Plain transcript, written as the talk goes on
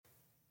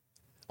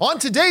On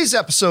today's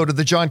episode of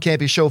the John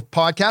Campea Show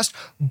podcast,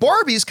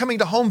 Barbie is coming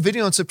to home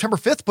video on September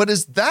 5th, but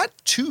is that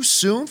too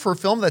soon for a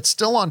film that's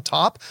still on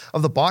top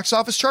of the box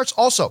office charts?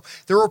 Also,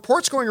 there are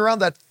reports going around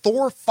that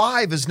Thor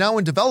 5 is now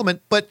in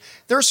development, but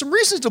there are some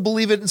reasons to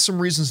believe it and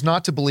some reasons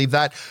not to believe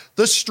that.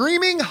 The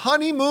streaming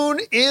honeymoon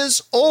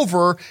is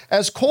over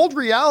as cold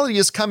reality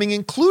is coming,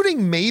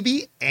 including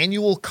maybe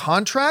annual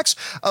contracts.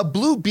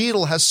 Blue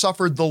Beetle has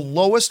suffered the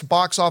lowest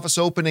box office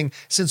opening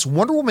since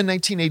Wonder Woman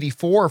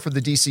 1984 for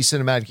the DC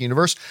Cinematic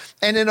Universe.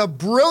 And in a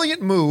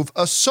brilliant move,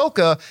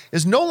 Ahsoka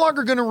is no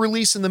longer going to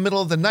release in the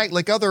middle of the night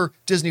like other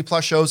Disney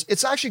Plus shows.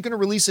 It's actually going to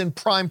release in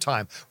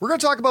Primetime. We're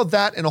going to talk about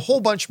that and a whole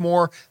bunch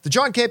more. The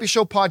John Campea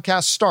Show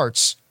podcast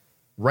starts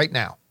right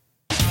now.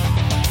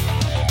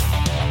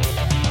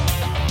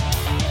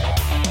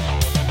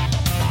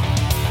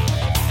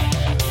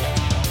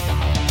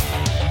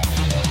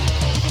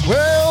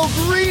 Well,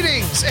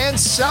 greetings and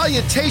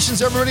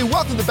salutations, everybody.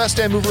 Welcome to the best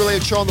damn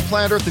movie-related show on the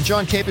planet Earth, the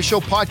John Campea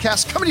Show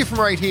podcast, coming to you from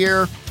right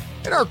here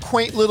in our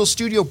quaint little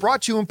studio,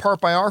 brought to you in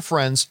part by our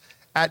friends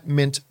at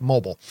Mint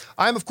Mobile.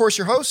 I'm, of course,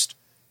 your host,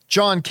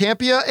 John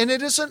Campea, and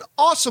it is an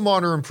awesome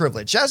honor and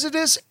privilege, as it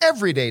is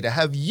every day, to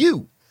have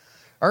you,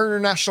 our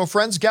international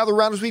friends, gather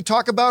around as we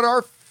talk about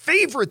our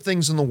favorite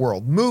things in the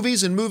world,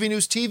 movies and movie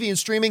news, TV and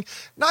streaming,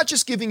 not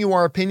just giving you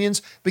our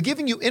opinions, but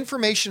giving you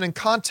information and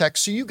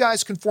context so you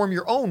guys can form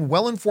your own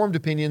well-informed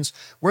opinions,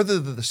 whether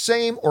they're the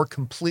same or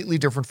completely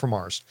different from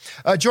ours.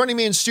 Joining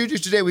me in studio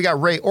today, we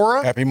got Ray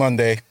Ora. Happy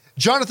Monday.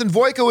 Jonathan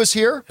Voico is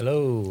here.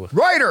 Hello.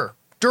 Writer,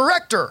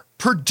 director,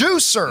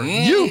 producer,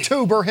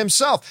 YouTuber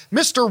himself,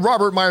 Mr.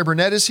 Robert Meyer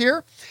Burnett is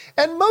here.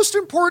 And most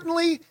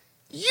importantly,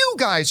 you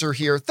guys are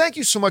here. Thank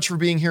you so much for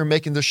being here and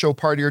making this show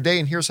part of your day.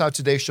 And here's how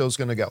today's show is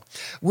going to go.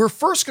 We're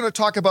first going to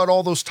talk about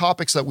all those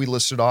topics that we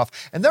listed off,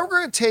 and then we're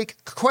going to take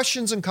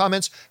questions and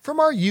comments from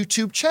our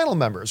YouTube channel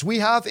members. We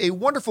have a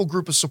wonderful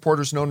group of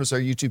supporters known as our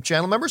YouTube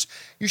channel members.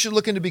 You should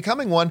look into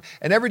becoming one.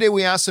 And every day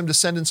we ask them to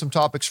send in some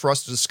topics for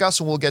us to discuss,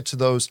 and we'll get to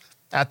those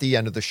at the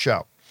end of the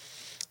show.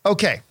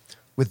 Okay,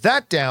 with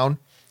that down,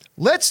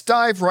 let's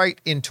dive right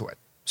into it.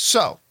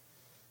 So,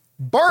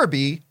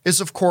 Barbie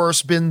is, of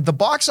course, been the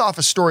box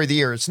office story of the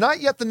year. It's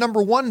not yet the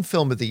number one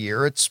film of the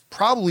year. It's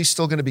probably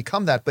still going to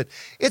become that, but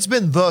it's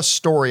been the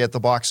story at the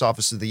box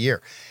office of the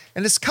year.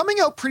 And it's coming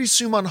out pretty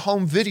soon on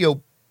home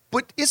video,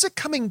 but is it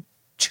coming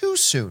too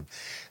soon?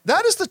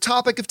 That is the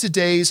topic of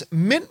today's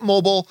Mint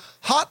Mobile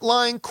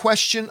Hotline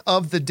Question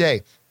of the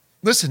Day.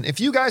 Listen, if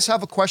you guys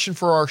have a question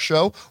for our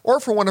show or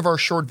for one of our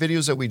short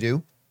videos that we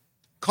do,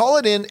 call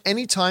it in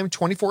anytime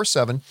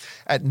 24/7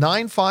 at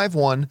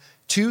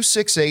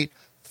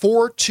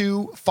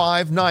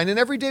 951-268-4259. And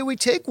every day we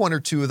take one or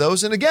two of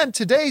those. And again,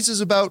 today's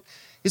is about,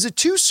 is it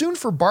too soon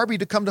for Barbie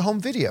to come to home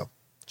video?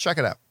 Check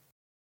it out.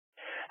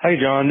 Hi,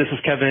 John. This is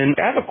Kevin.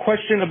 I have a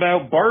question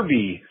about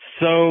Barbie.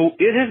 So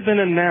it has been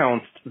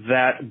announced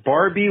that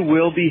Barbie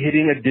will be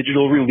hitting a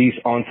digital release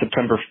on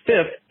September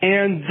 5th.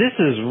 And this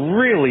is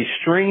really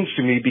strange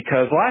to me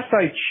because last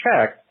I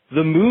checked,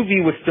 the movie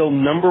was still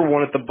number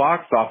one at the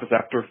box office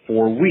after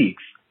 4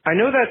 weeks. I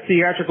know that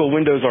theatrical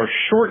windows are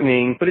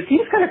shortening, but it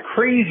seems kind of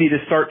crazy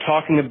to start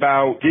talking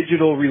about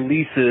digital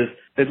releases,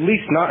 at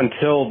least not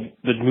until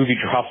the movie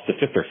drops the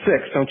 5th or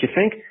 6th, don't you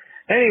think?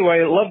 Anyway,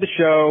 love the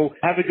show.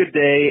 Have a good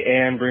day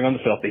and bring on the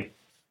filthy.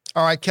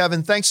 All right,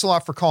 Kevin, thanks a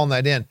lot for calling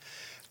that in.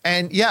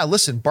 And yeah,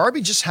 listen,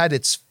 Barbie just had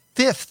its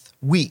 5th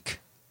week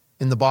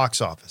in the box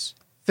office.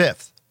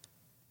 5th.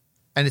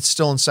 And it's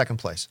still in second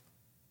place.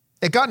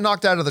 It got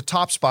knocked out of the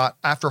top spot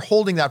after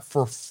holding that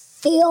for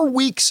 4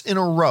 weeks in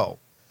a row.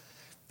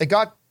 It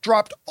got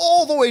dropped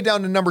all the way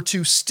down to number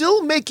 2,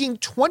 still making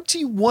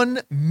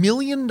 $21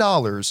 million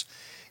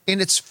in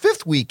its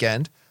 5th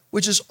weekend,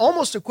 which is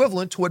almost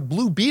equivalent to what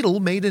Blue Beetle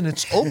made in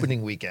its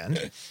opening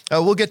weekend.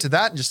 We'll get to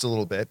that in just a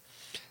little bit.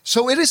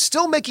 So it is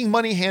still making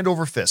money hand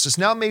over fist. It's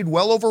now made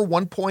well over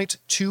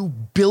 $1.2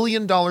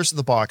 billion at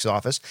the box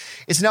office.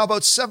 It's now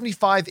about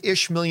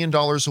 $75-ish million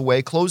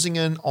away, closing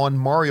in on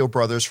Mario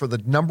Brothers for the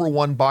number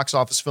one box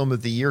office film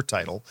of the year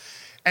title.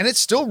 And it's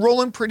still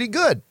rolling pretty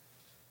good.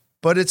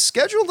 But it's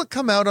scheduled to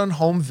come out on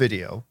home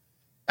video,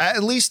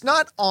 at least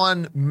not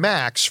on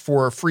Max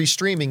for free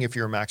streaming if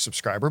you're a Max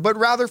subscriber, but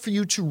rather for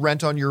you to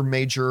rent on your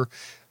major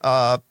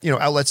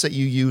outlets that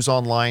you use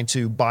online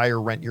to buy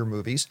or rent your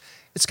movies.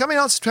 It's coming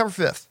out September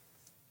 5th.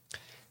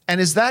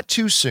 And is that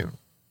too soon?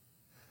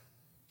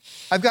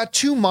 I've got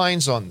two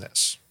minds on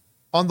this.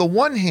 On the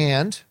one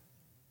hand,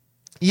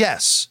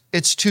 yes,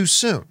 it's too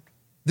soon.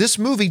 This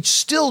movie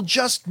still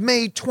just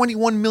made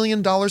 $21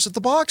 million at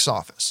the box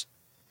office.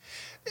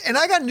 And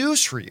I got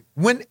news for you.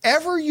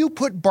 Whenever you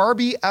put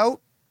Barbie out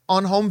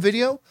on home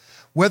video,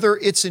 whether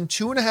it's in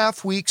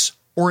 2.5 weeks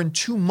or in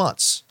 2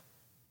 months,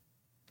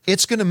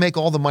 it's going to make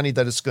all the money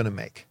that it's going to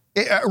make.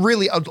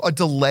 Really, a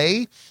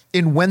delay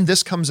in when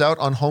this comes out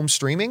on home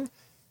streaming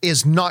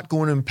is not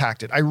going to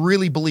impact it. I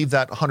really believe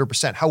that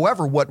 100%.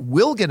 However, what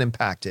will get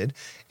impacted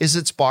is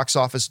its box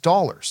office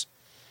dollars,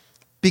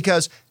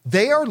 because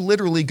they are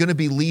literally going to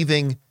be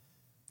leaving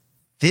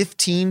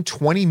 $15,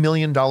 $20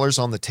 million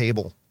on the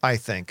table, I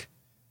think,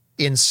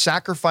 in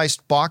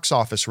sacrificed box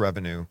office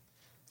revenue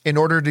in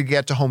order to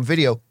get to home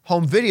video.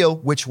 Home video,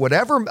 which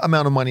whatever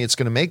amount of money it's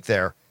going to make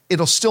there,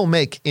 it'll still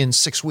make in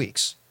 6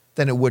 weeks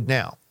than it would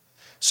now.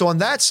 So on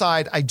that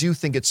side, I do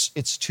think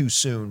it's too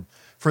soon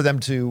for them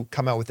to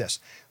come out with this.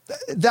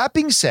 That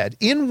being said,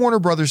 in Warner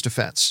Brothers'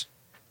 defense,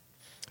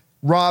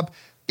 Rob,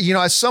 you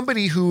know, as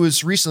somebody who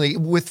is recently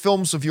with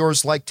films of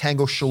yours like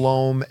Tango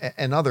Shalom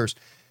and others,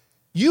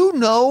 you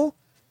know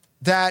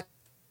that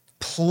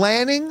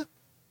planning,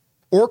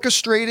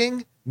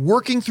 orchestrating,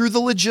 working through the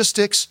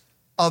logistics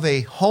of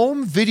a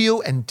home video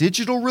and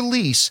digital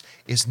release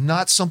is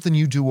not something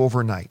you do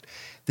overnight.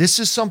 This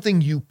is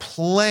something you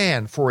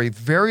plan for a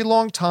very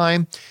long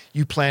time.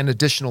 You plan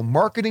additional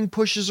marketing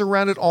pushes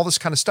around it, all this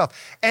kind of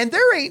stuff. And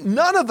there ain't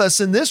none of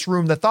us in this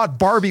room that thought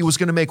Barbie was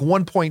going to make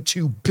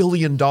 $1.2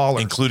 billion.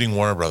 Including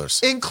Warner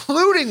Brothers.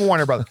 Including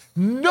Warner Brothers.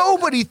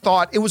 Nobody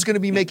thought it was going to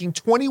be making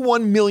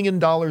 $21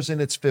 million in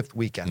its fifth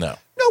weekend. No.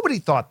 Nobody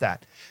thought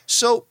that.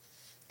 So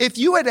if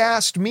you had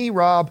asked me,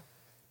 Rob,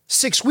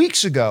 6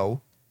 weeks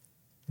ago,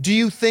 do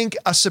you think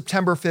a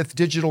September 5th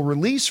digital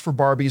release for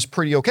Barbie is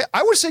pretty okay?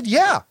 I would have said,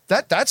 yeah,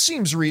 that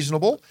seems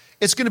reasonable.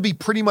 It's going to be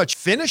pretty much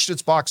finished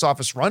its box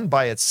office run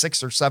by its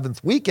 6th or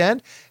 7th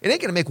weekend. It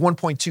ain't going to make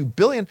 $1.2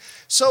 billion.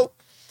 So,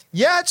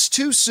 yeah, it's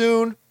too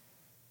soon,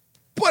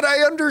 but I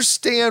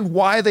understand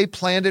why they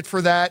planned it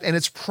for that, and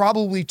it's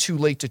probably too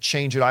late to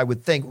change it, I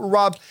would think.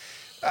 Rob,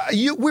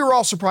 we were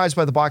all surprised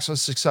by the box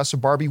office success of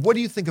Barbie. What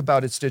do you think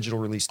about its digital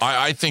release?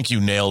 I think you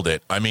nailed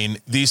it. I mean,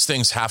 these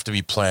things have to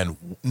be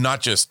planned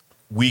not just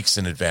weeks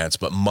in advance,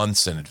 but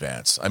months in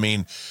advance. I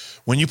mean,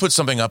 when you put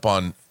something up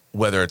on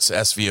whether it's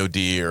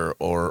SVOD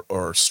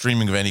or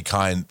streaming of any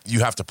kind,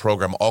 you have to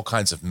program all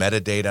kinds of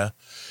metadata.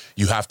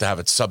 You have to have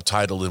it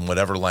subtitled in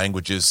whatever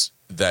languages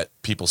that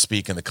people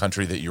speak in the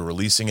country that you're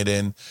releasing it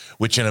in,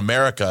 which in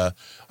America,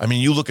 I mean,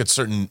 you look at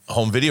certain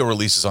home video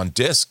releases on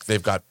disc,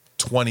 they've got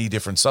 20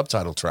 different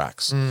subtitle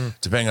tracks,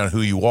 depending on who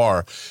you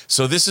are.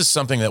 So this is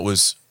something that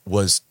was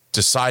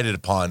decided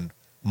upon.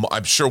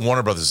 I'm sure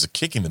Warner Brothers is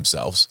kicking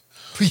themselves.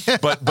 Yeah.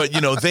 But you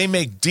know, they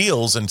make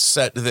deals and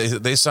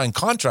they sign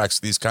contracts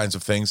to these kinds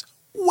of things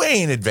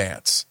way in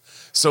advance.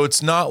 So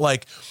it's not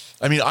like,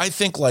 I mean, I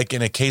think like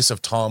in a case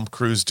of Tom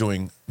Cruise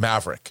doing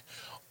Maverick,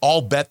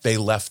 I'll bet they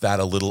left that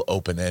a little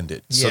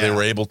open-ended. So they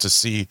were able to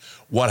see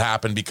what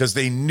happened because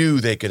they knew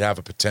they could have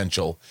a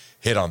potential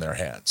hit on their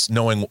hands,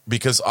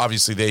 because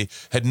obviously they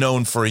had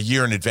known for a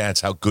year in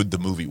advance how good the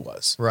movie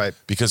was. Right.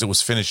 Because it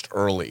was finished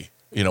early,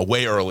 you know,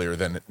 way earlier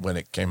than when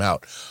it came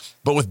out.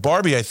 But with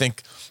Barbie, I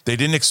think they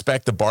didn't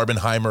expect the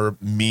Barbenheimer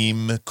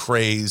meme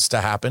craze to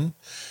happen.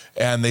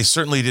 And they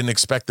certainly didn't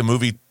expect the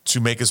movie to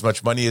make as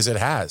much money as it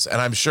has. And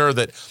I'm sure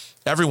that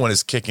everyone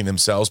is kicking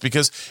themselves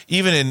because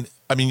even in,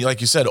 I mean, like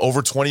you said,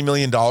 over $20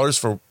 million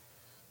for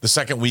the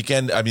second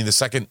weekend. I mean,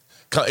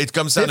 it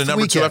comes down to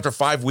number two after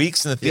 5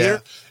 weeks in the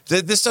theater.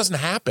 Yeah. This doesn't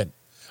happen.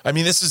 I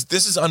mean, this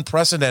is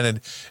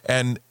unprecedented.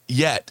 And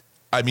yet,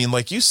 I mean,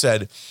 like you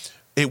said,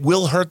 it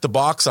will hurt the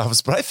box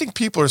office, but I think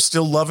people are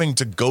still loving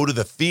to go to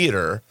the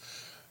theater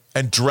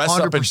and dress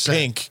 100%. Up in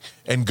pink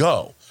and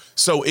go.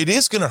 So it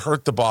is going to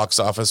hurt the box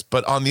office.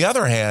 But on the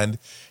other hand,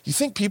 you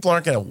think people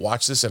aren't going to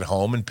watch this at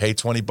home and pay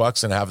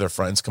 $20 and have their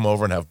friends come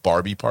over and have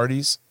Barbie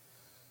parties?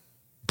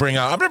 I'm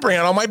going to bring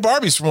out all my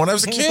Barbies from when I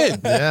was a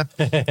kid. Yeah.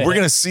 We're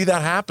going to see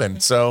that happen.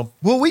 So,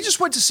 well, we just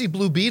went to see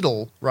Blue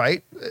Beetle,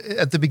 right,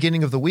 at the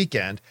beginning of the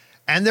weekend.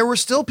 And there were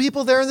still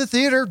people there in the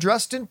theater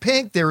dressed in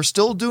pink. They were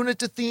still doing it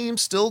to theme,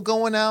 still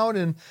going out.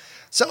 And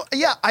so,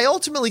 yeah, I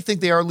ultimately think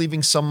they are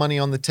leaving some money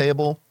on the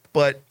table,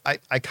 but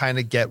I kind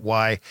of get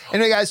why.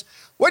 Anyway, guys,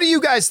 what do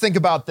you guys think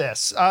about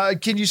this?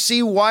 Can you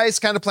see why it's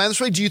kind of planned this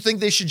way? Do you think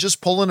they should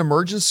just pull an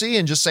emergency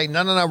and just say,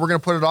 no, we're going to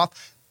put it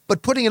off?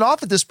 But putting it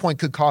off at this point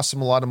could cost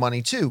them a lot of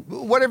money too.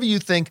 Whatever you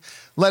think,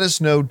 let us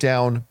know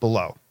down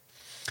below.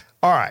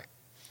 All right.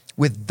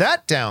 With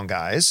that down,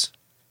 guys,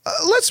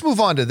 let's move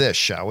on to this,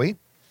 shall we?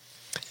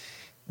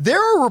 There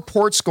are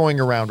reports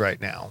going around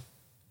right now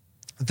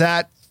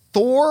that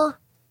Thor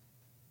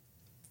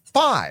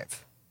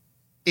 5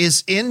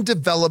 is in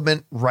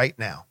development right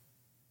now.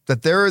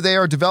 That they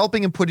are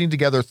developing and putting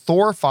together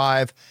Thor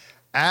 5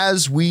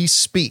 as we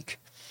speak.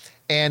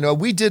 And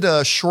we did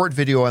a short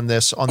video on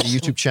this on the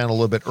YouTube channel a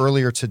little bit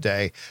earlier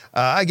today.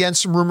 Again,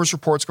 some rumors,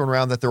 reports going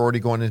around that they're already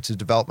going into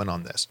development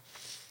on this.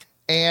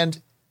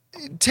 And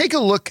take a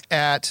look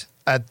at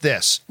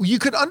this. You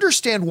could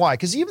understand why,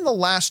 because even the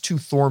last two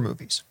Thor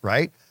movies,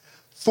 right?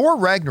 Thor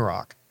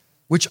Ragnarok,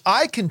 which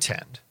I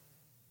contend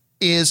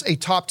is a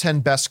top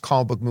 10 best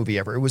comic book movie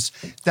ever. It was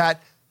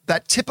that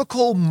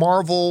typical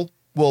Marvel,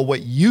 well,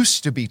 what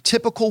used to be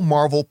typical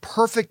Marvel,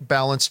 perfect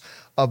balance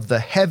of the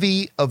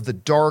heavy, of the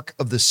dark,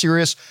 of the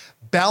serious,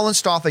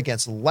 balanced off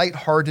against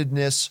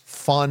lightheartedness,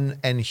 fun,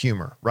 and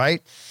humor,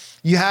 right?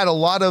 You had a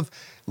lot of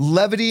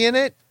levity in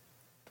it,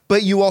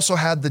 but you also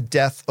had the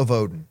death of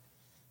Odin.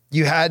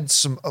 You had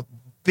a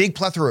big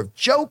plethora of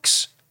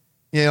jokes,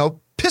 you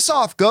know, piss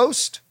off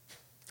Ghost.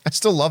 I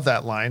still love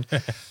that line.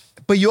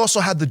 But you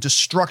also had the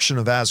destruction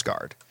of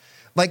Asgard.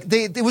 Like,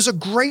 it was a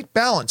great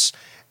balance.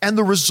 And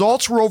the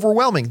results were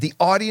overwhelming. The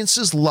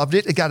audiences loved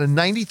it. It got a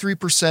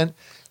 93%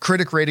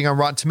 critic rating on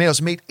Rotten Tomatoes.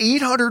 It made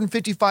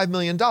 $855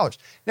 million.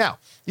 Now,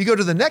 you go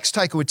to the next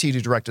Taika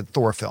Waititi directed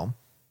Thor film,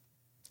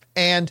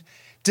 and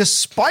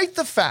despite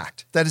the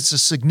fact that it's a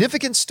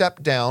significant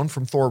step down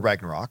from Thor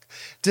Ragnarok,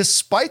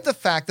 despite the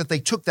fact that they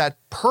took that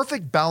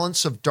perfect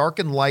balance of dark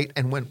and light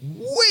and went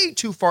way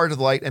too far to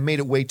the light and made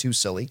it way too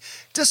silly,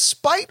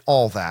 despite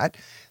all that,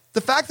 the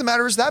fact of the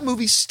matter is that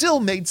movie still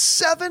made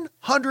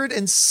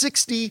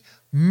 $760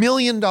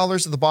 million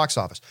at the box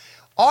office.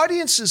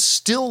 Audiences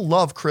still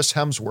love Chris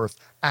Hemsworth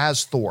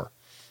as Thor.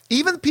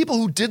 Even people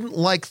who didn't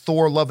like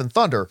Thor Love and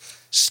Thunder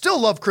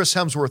still love Chris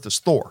Hemsworth as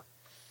Thor.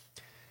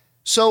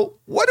 So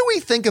what do we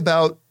think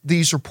about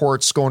these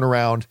reports going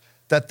around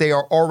that they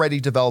are already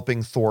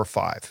developing Thor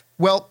 5?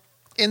 Well,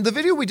 in the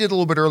video we did a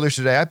little bit earlier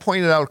today, I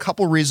pointed out a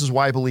couple of reasons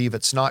why I believe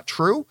it's not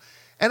true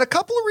and a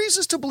couple of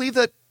reasons to believe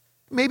that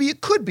maybe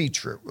it could be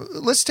true.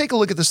 Let's take a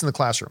look at this in the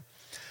classroom.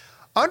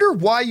 Under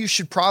why you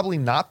should probably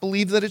not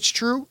believe that it's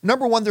true,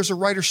 number one, there's a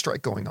writer's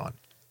strike going on.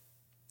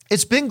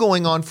 It's been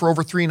going on for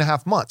over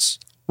 3.5 months.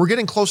 We're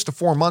getting close to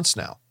 4 months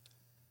now.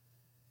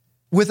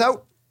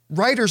 Without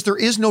writers, there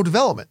is no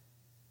development.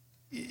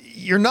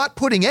 You're not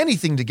putting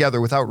anything together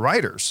without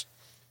writers.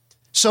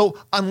 So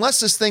unless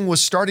this thing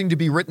was starting to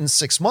be written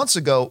 6 months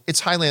ago,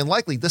 it's highly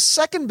unlikely. The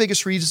second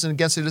biggest reason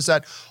against it is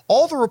that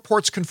all the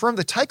reports confirm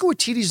that Taika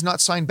Waititi is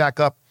not signed back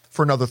up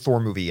for another Thor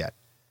movie yet.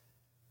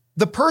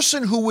 The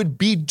person who would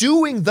be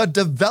doing the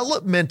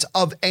development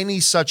of any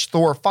such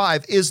Thor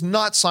 5 is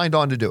not signed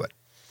on to do it.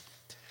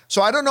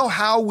 So I don't know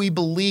how we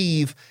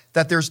believe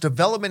that there's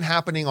development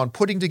happening on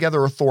putting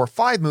together a Thor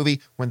 5 movie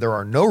when there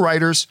are no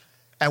writers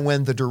and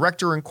when the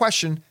director in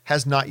question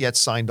has not yet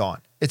signed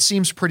on. It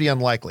seems pretty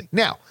unlikely.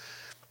 Now,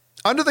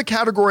 under the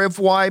category of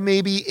why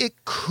maybe it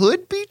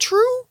could be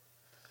true,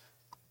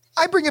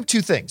 I bring up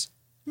two things.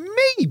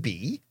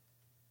 Maybe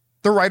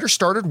the writer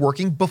started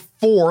working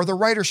before the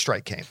writer's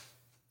strike came,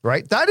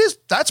 right?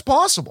 That's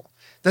possible.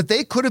 That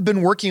they could have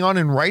been working on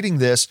and writing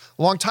this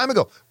a long time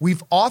ago.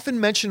 We've often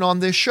mentioned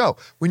on this show,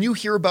 when you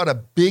hear about a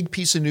big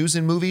piece of news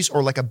in movies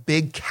or like a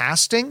big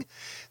casting,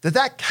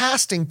 that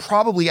casting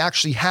probably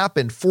actually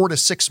happened 4 to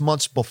 6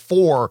 months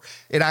before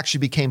it actually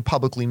became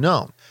publicly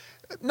known.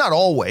 Not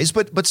always,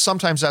 but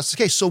sometimes that's the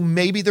case. So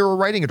maybe they were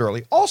writing it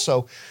early.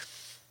 Also,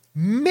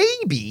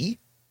 maybe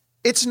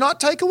it's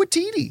not Taika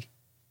Waititi.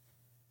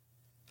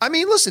 I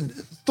mean, listen,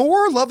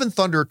 Thor Love and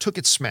Thunder took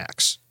its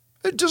smacks,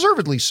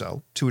 deservedly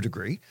so to a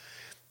degree.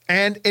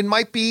 And it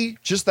might be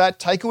just that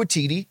Taika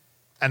Waititi,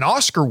 an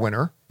Oscar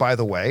winner, by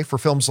the way, for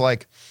films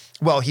like,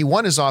 well, he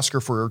won his Oscar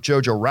for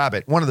Jojo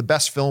Rabbit, one of the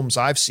best films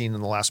I've seen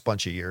in the last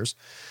bunch of years.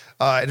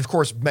 And of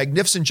course,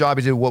 magnificent job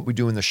he did What We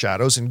Do in the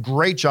Shadows, and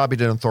great job he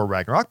did on Thor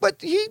Ragnarok.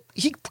 But he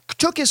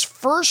took his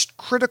first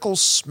critical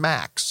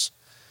smacks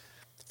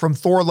from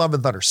Thor Love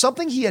and Thunder,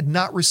 something he had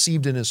not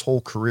received in his whole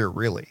career,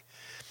 really.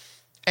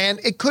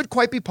 And it could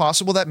quite be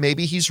possible that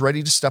maybe he's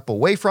ready to step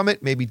away from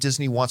it. Maybe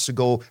Disney wants to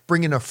go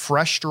bring in a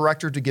fresh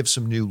director to give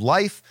some new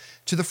life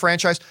to the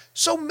franchise.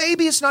 So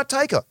maybe it's not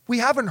Taika. We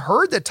haven't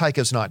heard that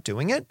Taika's not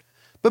doing it,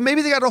 but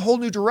maybe they got a whole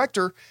new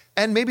director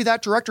and maybe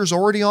that director's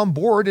already on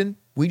board and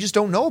we just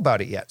don't know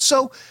about it yet.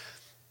 So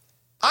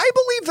I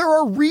believe there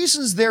are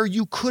reasons there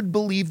you could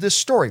believe this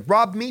story.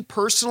 Rob, me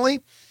personally,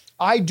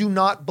 I do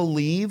not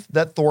believe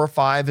that Thor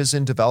 5 is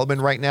in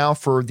development right now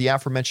for the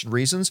aforementioned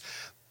reasons.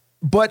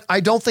 But I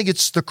don't think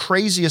it's the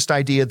craziest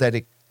idea that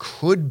it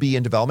could be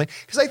in development,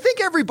 because I think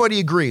everybody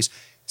agrees.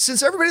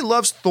 Since everybody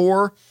loves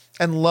Thor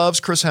and loves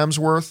Chris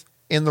Hemsworth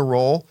in the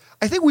role,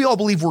 I think we all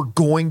believe we're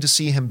going to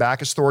see him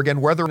back as Thor again,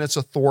 whether it's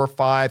a Thor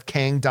 5,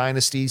 Kang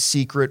Dynasty,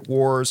 Secret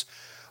Wars,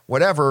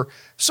 whatever.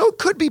 So it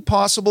could be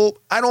possible.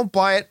 I don't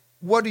buy it.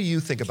 What do you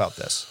think about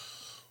this?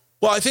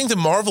 Well, I think the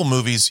Marvel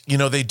movies,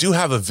 they do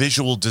have a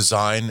visual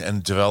design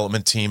and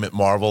development team at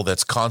Marvel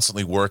that's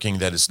constantly working,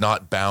 that is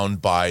not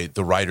bound by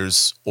the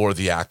writers or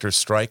the actors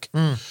strike.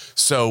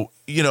 So,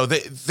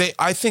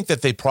 I think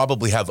that they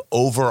probably have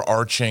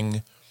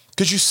overarching,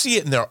 because you see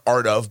it in their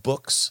art of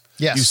books.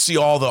 Yes. You see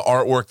all the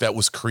artwork that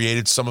was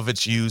created. Some of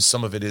it's used,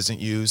 some of it isn't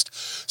used.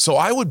 So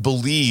I would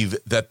believe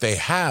that they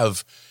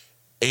have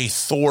a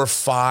Thor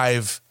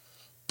 5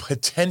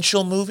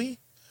 potential movie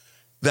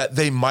that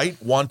they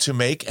might want to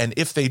make. And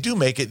if they do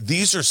make it,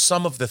 these are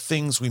some of the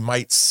things we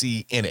might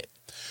see in it.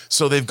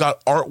 So they've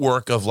got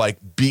artwork of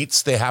like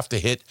beats they have to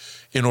hit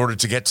in order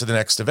to get to the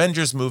next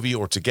Avengers movie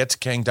or to get to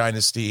Kang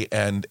Dynasty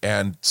and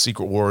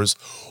Secret Wars,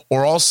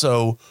 or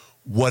also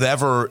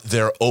whatever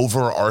their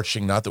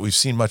overarching, not that we've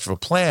seen much of a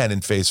plan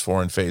in phase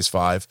 4 and phase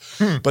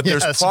 5, but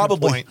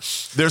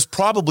there's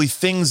probably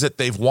things that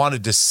they've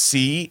wanted to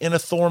see in a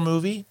Thor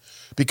movie,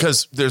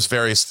 because there's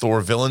various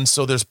Thor villains.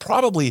 So there's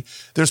probably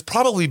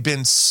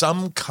been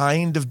some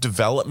kind of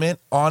development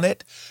on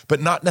it,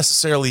 but not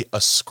necessarily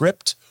a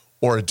script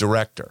or a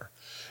director,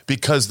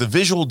 because the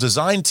visual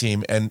design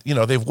team, and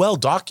they've well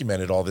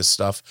documented all this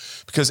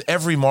stuff, because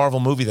every Marvel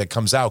movie that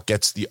comes out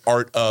gets the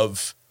art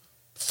of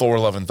Thor: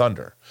 Love and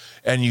Thunder.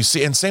 And you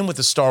see, and same with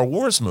the Star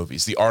Wars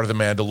movies, The Art of the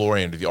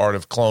Mandalorian, or The Art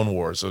of Clone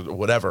Wars, or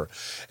whatever.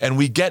 And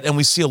we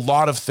see a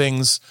lot of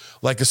things,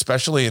 like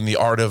especially in The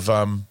Art of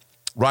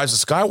Rise of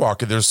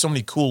Skywalker, there's so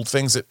many cool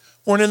things that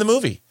weren't in the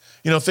movie.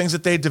 Things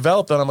that they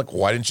developed, and I'm like,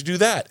 why didn't you do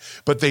that?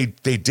 But they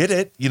did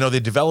it, they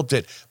developed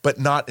it, but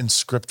not in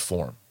script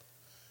form.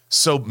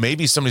 So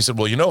maybe somebody said,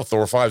 well,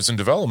 Thor 5 is in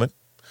development.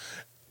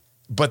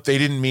 But they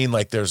didn't mean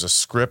like there's a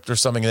script or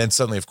something. And then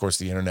suddenly, of course,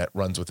 the internet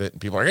runs with it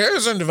and people are like,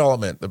 it's in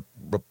development, the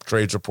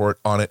trades report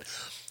on it.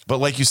 But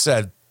like you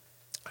said,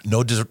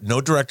 no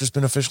director's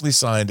been officially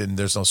signed and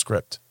there's no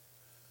script.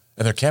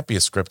 And there can't be a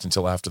script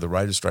until after the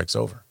writer's strike's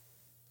over.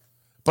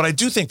 But I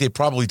do think they've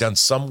probably done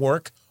some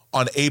work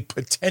on a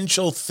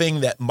potential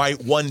thing that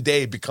might one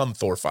day become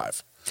Thor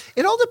 5.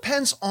 It all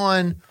depends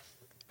on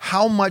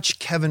how much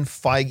Kevin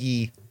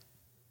Feige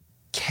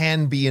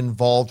can be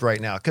involved right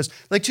now. Because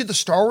like to the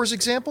Star Wars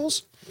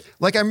examples,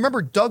 like I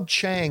remember Doug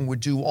Chiang would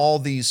do all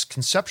these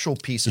conceptual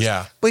pieces,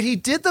 but he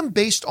did them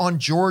based on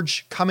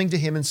George coming to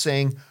him and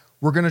saying,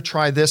 we're going to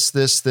try this,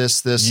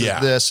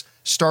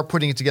 start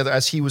putting it together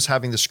as he was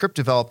having the script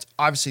developed.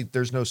 Obviously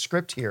there's no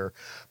script here,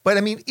 but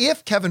I mean,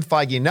 if Kevin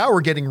Feige, now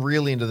we're getting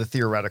really into the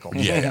theoretical,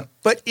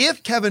 but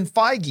if Kevin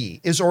Feige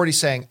is already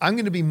saying, I'm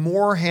going to be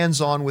more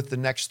hands-on with the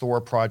next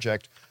Thor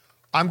project,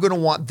 I'm going to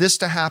want this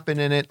to happen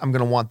in it. I'm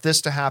going to want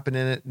this to happen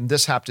in it and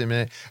this happen in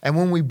it. And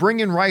when we bring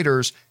in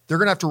writers, they're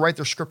going to have to write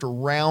their script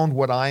around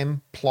what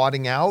I'm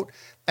plotting out.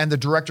 And the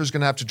director's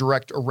going to have to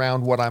direct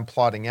around what I'm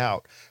plotting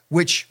out,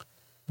 which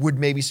would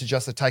maybe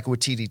suggest that Taika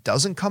Waititi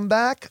doesn't come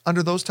back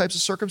under those types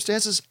of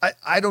circumstances.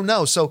 I don't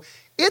know. So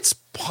it's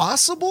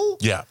possible.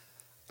 Yeah.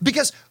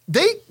 Because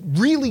they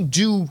really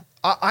do.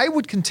 I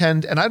would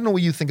contend, and I don't know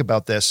what you think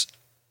about this.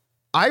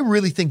 I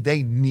really think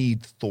they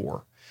need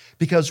Thor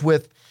because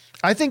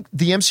I think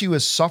the MCU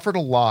has suffered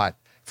a lot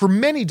for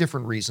many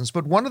different reasons,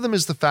 but one of them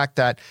is the fact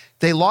that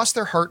they lost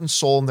their heart and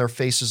soul in their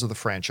faces of the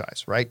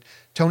franchise, right?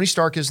 Tony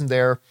Stark isn't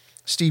there.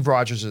 Steve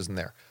Rogers isn't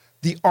there.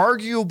 The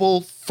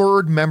arguable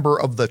third member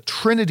of the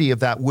trinity of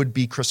that would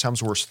be Chris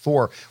Hemsworth's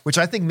Thor, which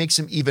I think makes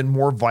him even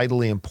more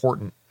vitally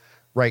important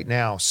right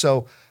now.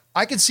 So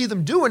I can see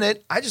them doing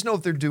it. I just know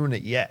if they're doing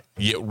it yet.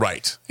 Yeah,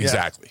 right.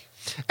 Exactly.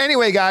 Yeah.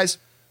 Anyway, guys,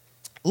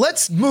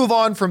 let's move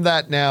on from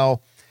that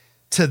now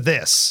to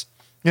this.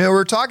 We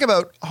were talking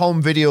about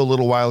home video a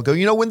little while ago.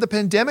 When the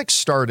pandemic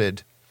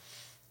started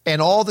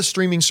and all the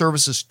streaming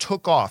services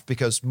took off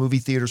because movie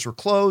theaters were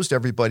closed,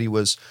 everybody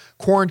was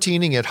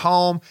quarantining at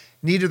home,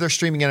 needed their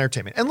streaming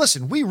entertainment. And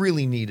listen, we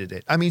really needed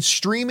it. I mean,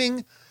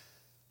 streaming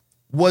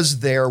was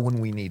there when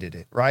we needed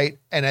it, right?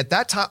 And at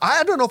that time,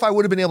 I don't know if I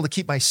would have been able to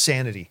keep my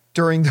sanity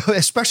during,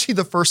 especially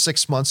the first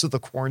 6 months of the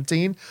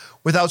quarantine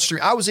without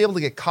streaming. I was able to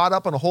get caught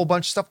up on a whole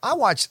bunch of stuff. I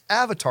watched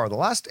Avatar: The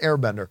Last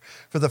Airbender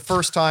for the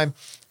first time,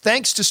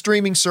 thanks to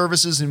streaming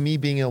services and me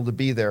being able to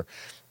be there.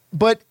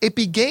 But it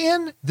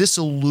began this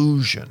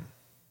illusion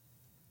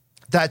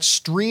that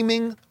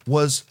streaming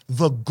was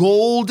the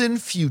golden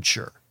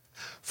future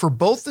for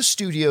both the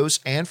studios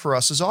and for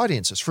us as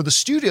audiences. For the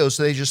studios,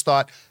 they just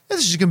thought,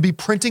 this is going to be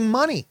printing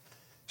money.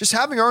 Just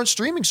having our own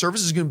streaming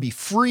service is going to be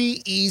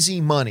free,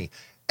 easy money.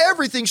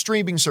 Everything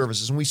streaming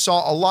services. And we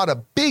saw a lot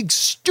of big,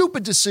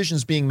 stupid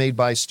decisions being made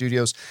by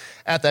studios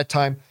at that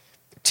time,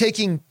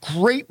 taking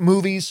great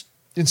movies,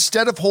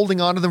 instead of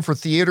holding on to them for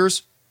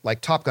theaters,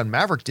 like Top Gun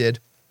Maverick did,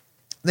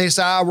 they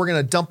said, we're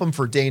going to dump them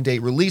for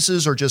day-and-date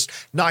releases or just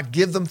not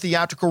give them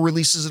theatrical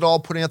releases at all,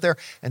 putting out there.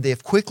 And they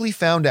have quickly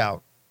found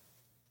out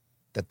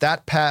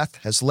that path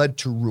has led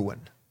to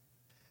ruin.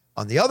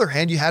 On the other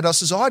hand, you had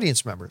us as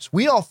audience members.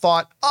 We all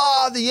thought,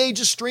 the age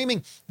of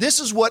streaming. This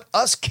is what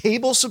us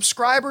cable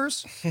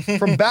subscribers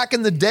from back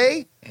in the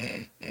day,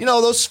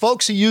 those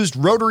folks who used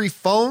rotary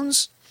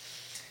phones,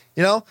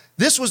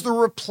 this was the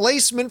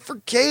replacement for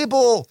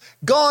cable.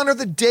 Gone are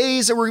the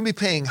days that we're going to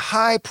be paying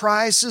high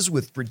prices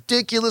with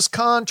ridiculous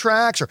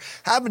contracts or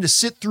having to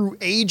sit through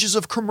ages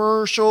of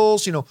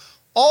commercials,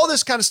 all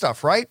this kind of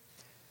stuff, right?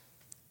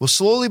 Well,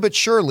 slowly but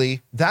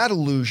surely, that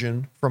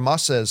illusion from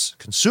us as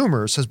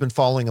consumers has been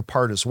falling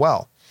apart as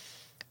well.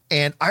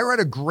 And I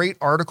read a great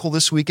article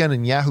this weekend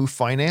in Yahoo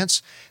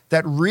Finance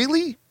that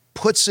really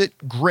puts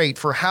it great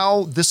for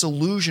how this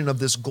illusion of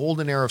this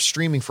golden era of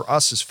streaming for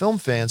us as film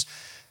fans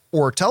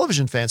or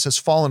television fans has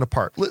fallen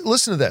apart.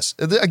 Listen to this.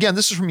 Again,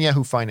 this is from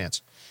Yahoo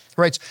Finance.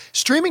 Right.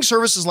 Streaming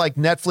services like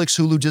Netflix,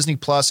 Hulu, Disney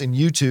Plus, and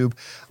YouTube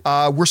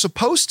were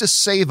supposed to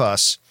save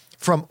us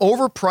from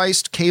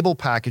overpriced cable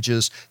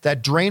packages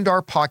that drained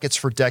our pockets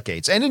for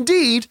decades. And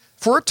indeed,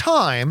 for a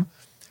time,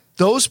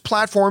 those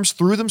platforms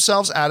threw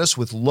themselves at us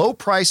with low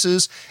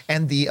prices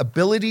and the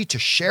ability to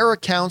share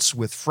accounts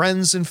with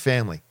friends and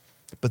family.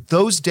 But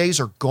those days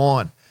are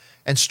gone,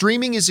 and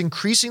streaming is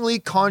increasingly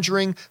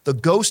conjuring the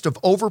ghost of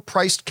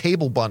overpriced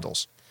cable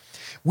bundles.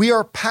 We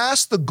are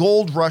past the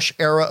gold rush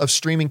era of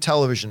streaming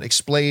television,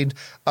 explained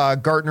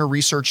Gartner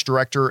research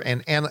director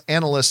and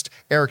analyst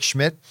Eric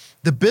Schmidt.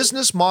 The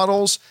business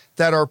models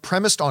that are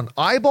premised on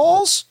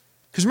eyeballs,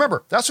 because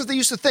remember, that's what they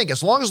used to think.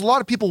 As long as a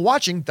lot of people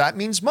watching, that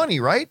means money,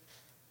 right?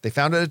 They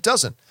found out it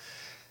doesn't.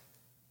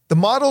 The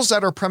models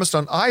that are premised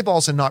on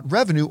eyeballs and not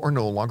revenue are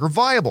no longer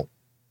viable.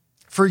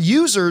 For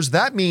users,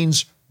 that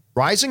means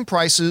rising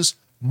prices,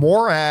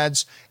 more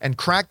ads, and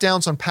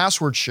crackdowns on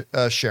password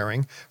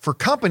sharing. For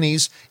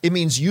companies, it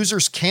means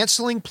users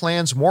canceling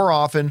plans more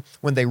often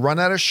when they run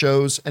out of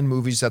shows and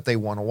movies that they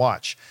want to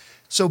watch.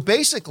 So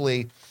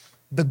basically,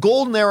 the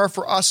golden era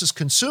for us as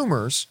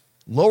consumers,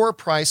 lower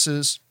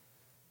prices,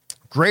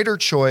 greater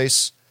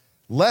choice,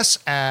 less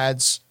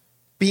ads,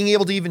 being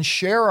able to even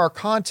share our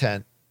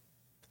content,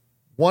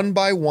 one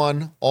by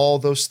one, all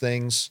those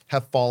things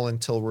have fallen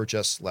till we're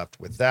just left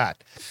with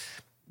that.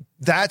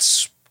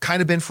 That's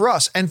kind of been for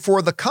us. And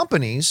for the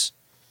companies,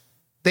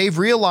 they've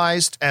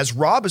realized, as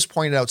Rob has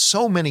pointed out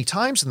so many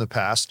times in the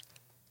past,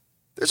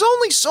 there's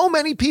only so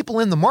many people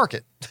in the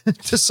market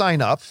to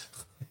sign up.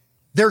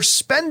 Their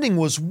spending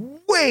was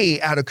way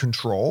out of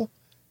control.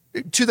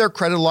 To their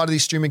credit, a lot of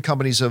these streaming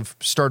companies have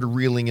started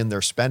reeling in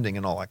their spending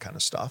and all that kind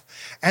of stuff.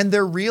 And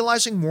they're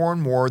realizing more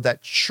and more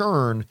that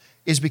churn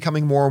is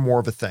becoming more and more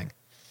of a thing.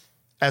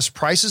 As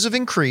prices have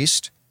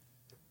increased,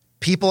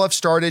 people have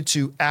started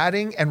to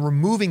adding and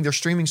removing their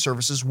streaming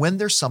services when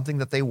there's something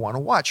that they want to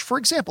watch. For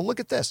example, look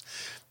at this.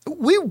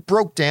 We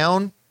broke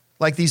down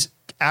like these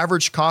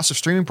average costs of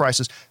streaming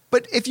prices,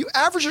 but if you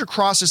average it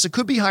across this, it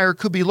could be higher, it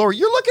could be lower.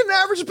 You're looking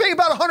at average paying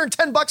about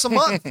 $110 a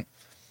month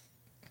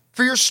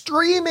for your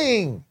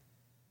streaming.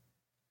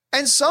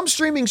 And some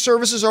streaming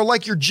services are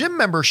like your gym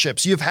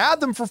memberships. You've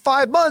had them for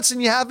 5 months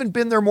and you haven't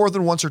been there more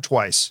than once or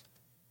twice,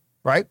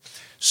 right?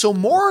 So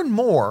more and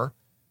more,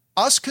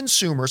 us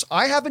consumers,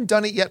 I haven't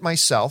done it yet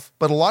myself,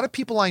 but a lot of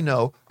people I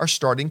know are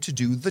starting to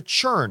do the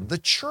churn. The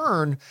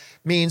churn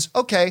means,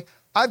 okay,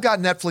 I've got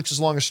Netflix as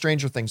long as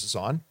Stranger Things is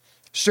on.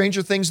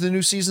 Stranger Things, the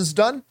new season's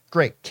done.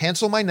 Great.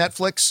 Cancel my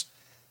Netflix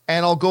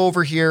and I'll go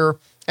over here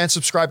and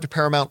subscribe to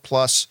Paramount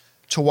Plus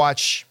to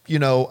watch,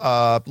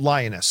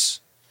 Lioness.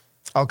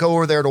 I'll go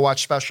over there to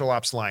watch Special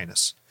Ops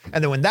Lioness.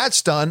 And then when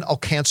that's done, I'll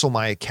cancel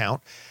my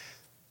account.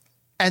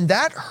 And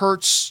that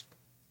hurts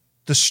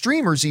the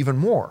streamers even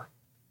more.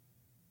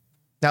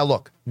 Now,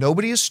 look,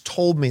 nobody has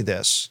told me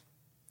this,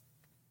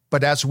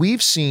 but as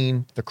we've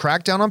seen the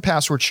crackdown on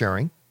password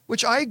sharing,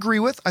 which I agree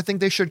with, I think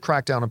they should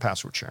crack down on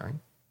password sharing.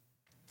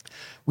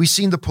 We've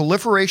seen the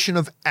proliferation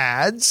of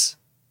ads,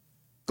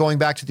 going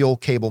back to the old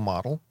cable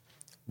model,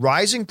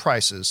 rising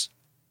prices.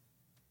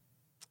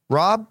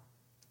 Rob,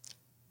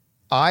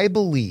 I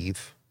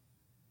believe,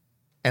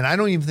 and I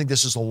don't even think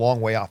this is a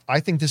long way off, I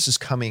think this is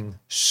coming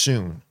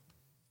soon.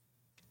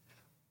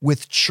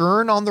 With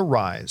churn on the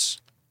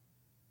rise,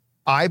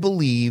 I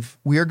believe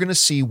we are going to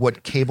see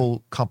what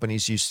cable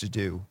companies used to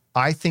do.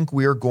 I think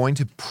we are going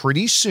to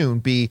pretty soon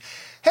be,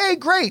 hey,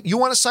 great, you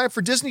want to sign up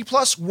for Disney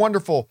Plus?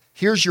 Wonderful.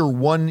 Here's your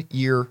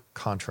 1-year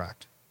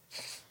contract.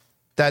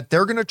 That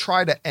they're going to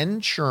try to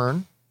end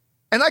churn.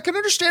 And I can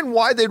understand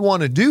why they'd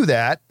want to do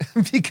that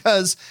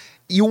because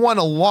you want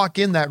to lock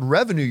in that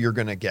revenue you're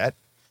going to get.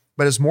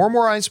 But as more and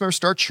more audience members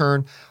start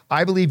churn,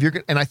 I believe you're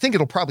going to, and I think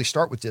it'll probably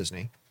start with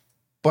Disney,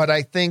 but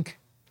I think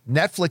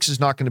Netflix is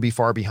not going to be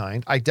far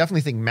behind. I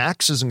definitely think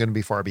Max isn't going to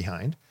be far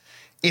behind.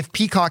 If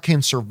Peacock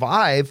can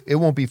survive, it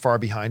won't be far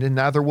behind, and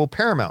neither will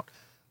Paramount.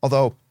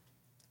 Although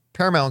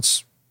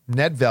Paramount's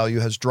net value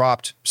has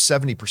dropped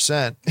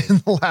 70% in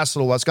the last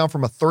little while. It's gone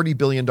from a $30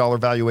 billion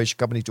valuation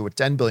company to a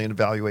 $10 billion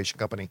valuation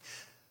company.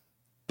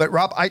 But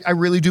Rob, I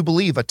really do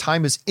believe a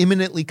time is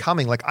imminently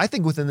coming. Like I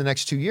think within the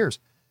next 2 years,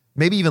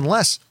 maybe even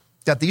less,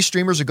 that these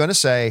streamers are going to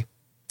say,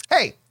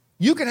 hey,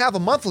 you can have a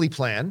monthly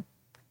plan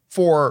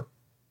for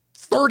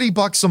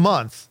 $30 a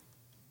month,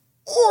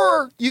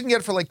 or you can get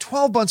it for like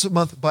 $12 a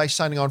month by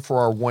signing on for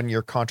our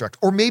 1-year contract,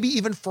 or maybe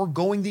even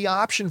foregoing the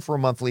option for a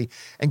monthly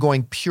and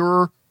going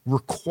pure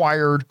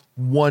required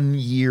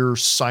 1-year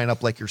sign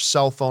up like your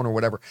cell phone or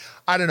whatever.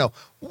 I don't know.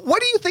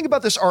 What do you think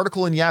about this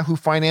article in Yahoo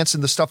Finance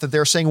and the stuff that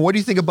they're saying? What do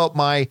you think about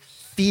my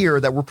fear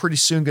that we're pretty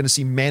soon going to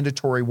see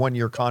mandatory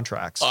 1-year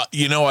contracts?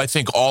 I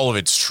think all of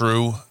it's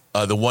true.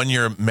 The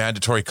 1-year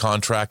mandatory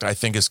contract, I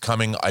think, is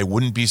coming. I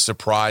wouldn't be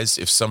surprised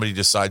if somebody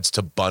decides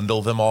to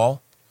bundle them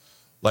all,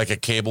 like a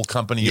cable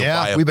company.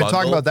 Yeah, we've been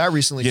talking about that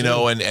recently.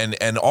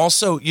 And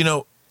also,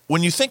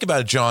 when you think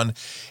about it, John,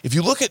 if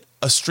you look at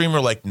a streamer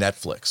like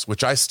Netflix,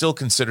 which I still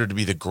consider to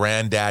be the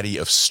granddaddy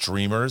of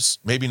streamers,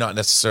 maybe not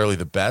necessarily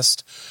the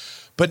best,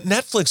 but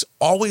Netflix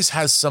always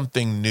has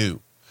something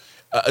new.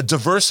 A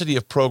diversity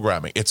of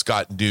programming. It's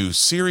got new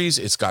series,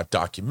 it's got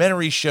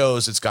documentary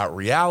shows, it's got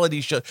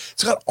reality shows,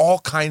 it's got all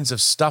kinds of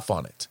stuff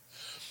on it.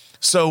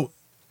 So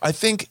I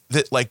think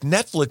that like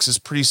Netflix is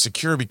pretty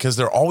secure because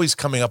they're always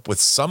coming up with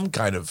some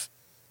kind of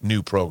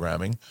new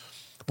programming.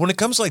 But when it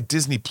comes to like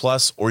Disney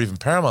Plus or even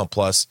Paramount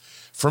Plus,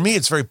 for me,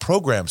 it's very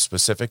program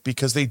specific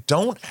because they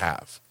don't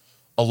have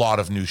a lot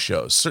of new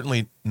shows,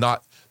 certainly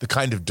not the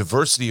kind of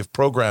diversity of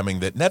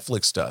programming that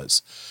Netflix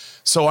does.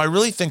 So I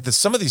really think that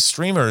some of these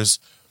streamers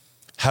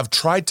have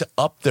tried to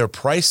up their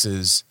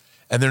prices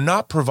and they're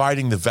not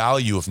providing the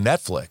value of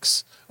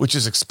Netflix, which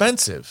is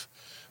expensive,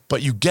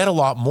 but you get a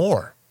lot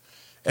more.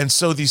 And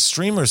so these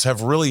streamers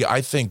have really,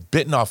 I think,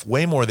 bitten off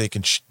way more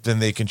than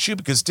they can chew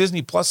because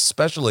Disney Plus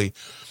especially,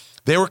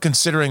 They were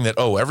considering that,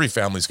 every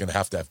family's going to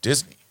have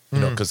Disney,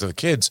 because of the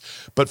kids.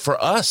 But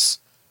for us,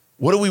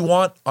 what do we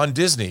want on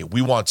Disney?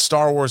 We want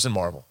Star Wars and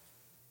Marvel.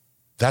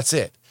 That's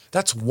it.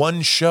 That's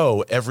one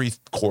show every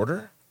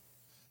quarter.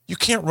 You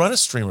can't run a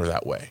streamer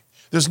that way.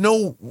 It's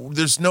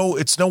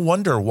no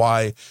wonder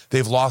why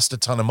they've lost a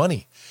ton of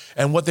money.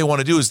 And what they want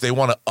to do is they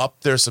want to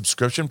up their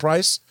subscription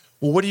price.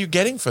 Well, what are you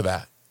getting for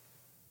that?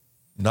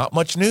 Not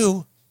much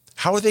new.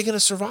 How are they going to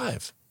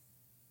survive?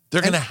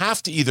 They're going to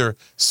have to either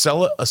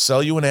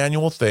sell you an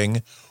annual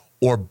thing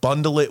or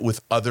bundle it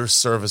with other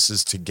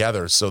services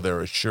together so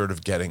they're assured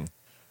of getting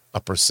a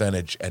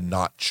percentage and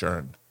not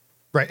churn.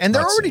 Right. And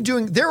they're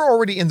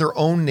already in their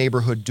own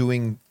neighborhood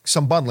doing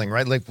some bundling,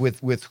 right? Like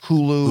with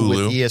Hulu,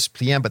 with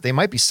ESPN, but they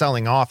might be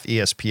selling off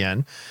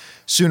ESPN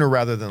sooner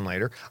rather than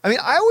later. I mean,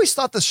 I always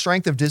thought the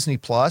strength of Disney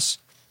Plus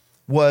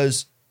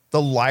was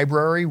the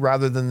library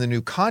rather than the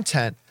new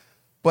content.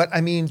 But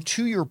I mean,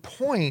 to your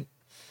point,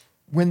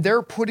 when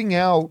they're putting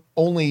out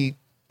only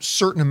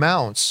certain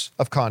amounts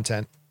of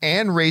content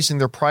and raising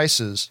their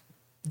prices,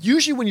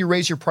 usually when you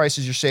raise your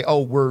prices, you say,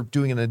 we're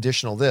doing an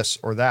additional this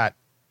or that.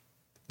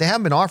 They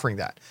haven't been offering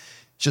that.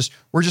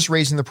 We're just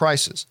raising the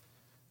prices.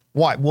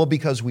 Why? Well,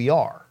 because we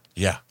are.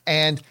 Yeah.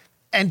 And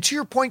to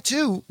your point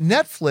too,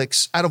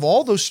 Netflix, out of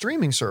all those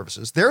streaming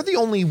services, they're the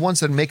only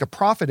ones that make a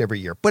profit every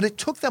year. But it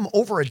took them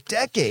over a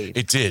decade.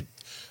 It did.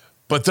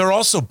 But they're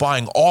also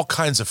buying all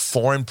kinds of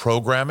foreign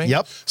programming.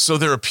 Yep. So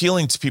they're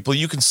appealing to people.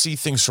 You can see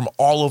things from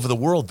all over the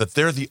world that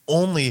they're the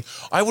only.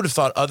 I would have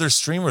thought other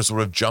streamers would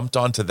have jumped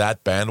onto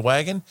that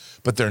bandwagon,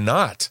 but they're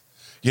not.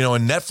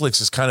 And Netflix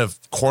has kind of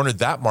cornered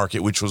that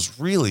market, which was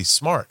really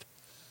smart.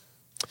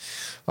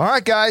 All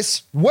right,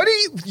 guys. What do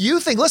you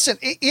think? Listen,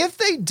 if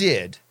they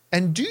did,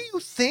 and do you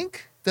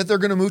think that they're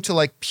going to move to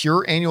like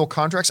pure annual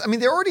contracts? I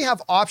mean, they already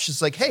have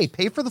options like, hey,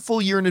 pay for the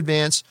full year in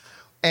advance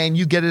and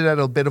you get it at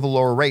a bit of a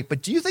lower rate.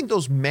 But do you think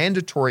those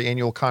mandatory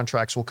annual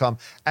contracts will come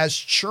as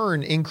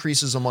churn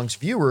increases amongst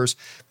viewers?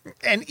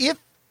 And if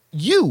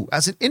you,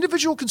 as an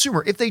individual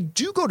consumer, if they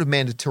do go to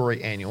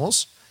mandatory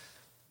annuals,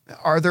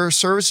 are there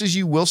services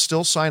you will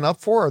still sign up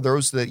for? Are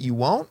those that you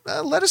won't?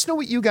 Let us know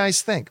what you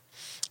guys think.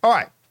 All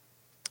right.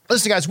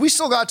 Listen, guys, we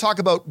still got to talk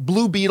about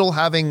Blue Beetle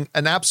having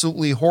an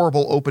absolutely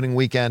horrible opening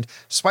weekend,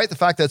 despite the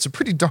fact that it's a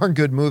pretty darn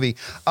good movie.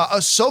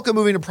 Ahsoka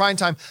moving to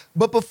Primetime.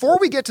 But before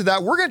we get to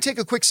that, we're going to take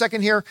a quick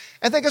second here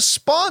and thank a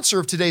sponsor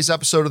of today's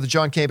episode of the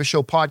John Campus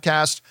Show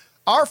podcast,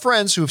 our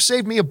friends who have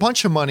saved me a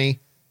bunch of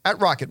money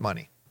at Rocket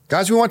Money.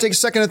 Guys, we want to take a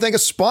second to thank a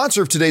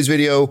sponsor of today's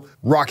video,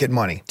 Rocket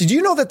Money. Did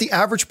you know that the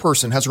average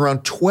person has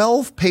around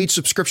 12 paid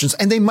subscriptions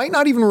and they might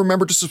not even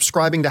remember to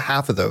subscribing to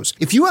half of those?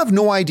 If you have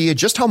no idea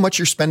just how much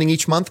you're spending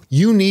each month,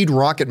 you need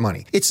Rocket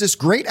Money. It's this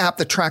great app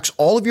that tracks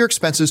all of your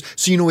expenses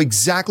so you know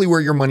exactly where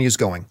your money is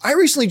going. I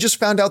recently just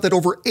found out that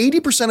over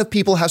 80% of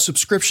people have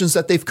subscriptions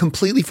that they've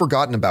completely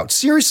forgotten about.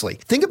 Seriously,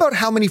 think about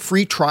how many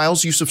free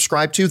trials you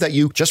subscribe to that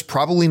you just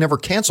probably never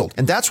canceled.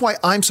 And that's why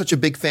I'm such a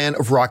big fan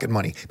of Rocket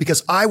Money,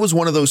 because I was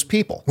one of those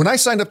people. When I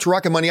signed up to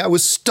Rocket Money, I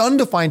was stunned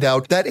to find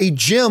out that a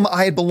gym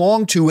I had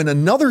belonged to in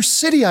another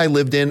city I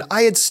lived in,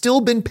 I had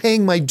still been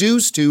paying my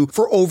dues to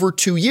for over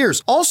 2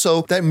 years.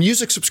 Also, that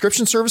music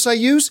subscription service I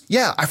use,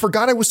 I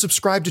forgot I was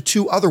subscribed to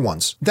 2 other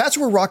ones. That's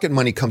where Rocket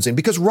Money comes in,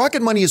 because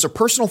Rocket Money is a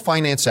personal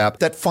finance app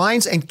that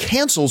finds and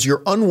cancels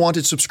your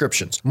unwanted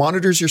subscriptions,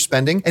 monitors your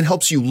spending, and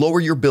helps you lower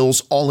your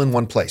bills all in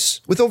one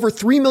place. With over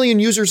 3 million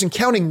users and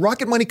counting,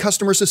 Rocket Money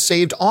customers have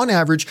saved on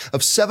average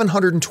of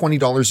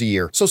 $720 a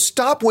year. So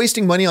stop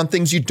wasting money on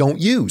things you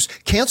don't use.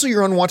 Cancel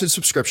your unwanted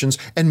subscriptions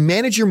and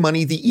manage your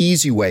money the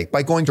easy way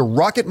by going to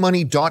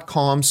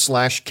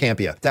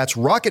rocketmoney.com/Campia. That's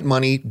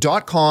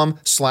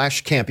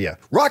rocketmoney.com/Campia.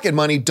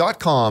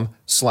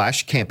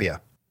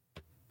 rocketmoney.com/Campia.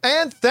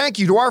 And thank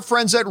you to our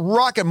friends at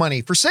Rocket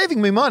Money for saving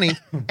me money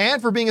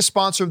and for being a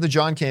sponsor of the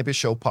John Campus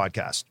Show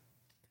podcast.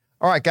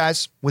 All right,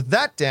 guys, with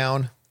that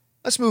down,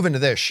 let's move into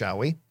this, shall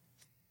we?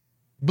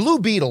 Blue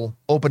Beetle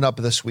opened up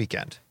this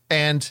weekend.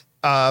 And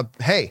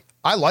hey,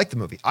 I liked the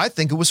movie. I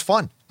think it was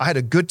fun. I had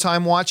a good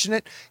time watching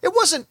it. It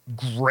wasn't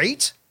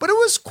great, but it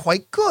was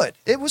quite good.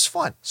 It was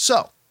fun.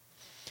 So,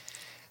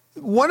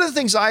 one of the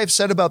things I have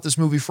said about this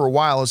movie for a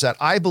while is that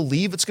I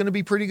believe it's going to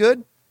be pretty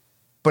good,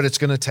 but it's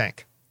going to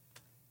tank.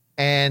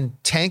 And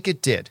tank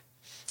it did.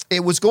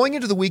 It was going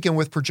into the weekend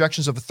with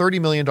projections of a $30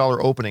 million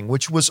opening,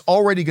 which was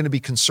already going to be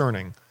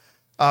concerning.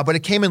 But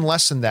it came in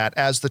less than that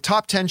as the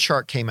top 10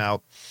 chart came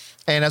out.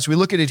 And as we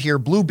look at it here,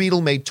 Blue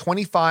Beetle made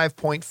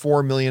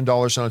 $25.4 million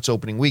on its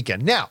opening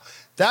weekend. Now,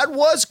 that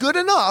was good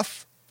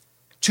enough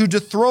to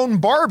dethrone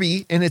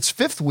Barbie in its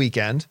 5th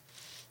weekend,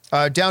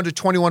 down to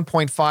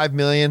 $21.5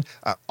 million.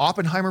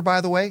 Oppenheimer,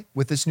 by the way,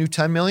 with this new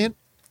 $10 million,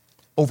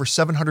 over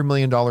 $700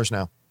 million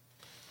now.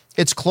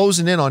 It's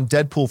closing in on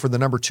Deadpool for the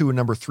number 2 and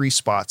number 3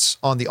 spots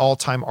on the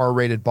all-time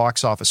R-rated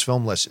box office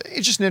film list.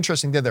 It's just an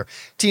interesting thing there.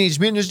 Teenage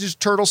Mutant Ninja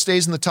Turtles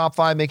stays in the top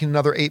 5, making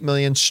another $8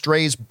 million.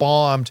 Strays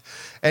bombed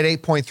at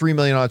 $8.3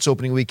 million on its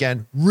opening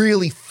weekend.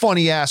 Really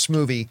funny-ass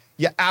movie.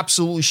 You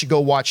absolutely should go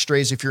watch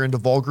Strays if you're into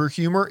vulgar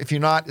humor. If you're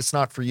not, it's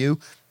not for you.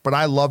 but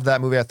I loved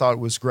that movie. I thought it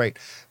was great.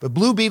 But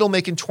Blue Beetle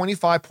making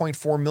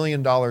 $25.4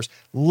 million,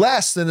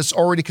 less than its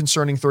already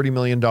concerning $30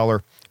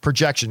 million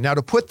projection. Now,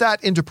 to put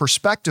that into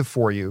perspective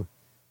for you,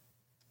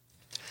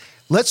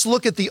 let's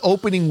look at the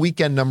opening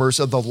weekend numbers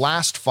of the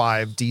last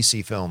 5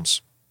 DC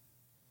films.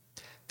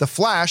 The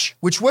Flash,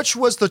 which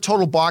was the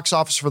total box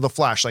office for The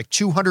Flash, like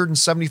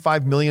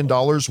 $275 million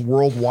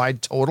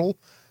worldwide total,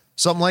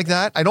 something like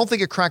that. I don't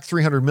think it cracked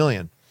 300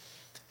 million.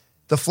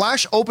 The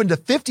Flash opened to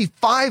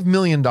 $55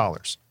 million,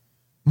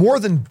 more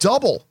than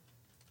double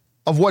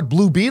of what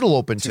Blue Beetle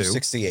opened to.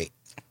 268.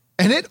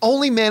 And it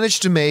only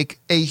managed to make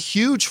a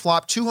huge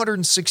flop,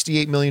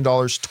 $268 million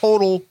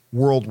total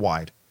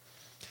worldwide.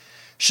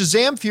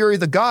 Shazam! Fury of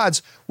the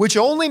Gods, which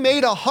only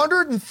made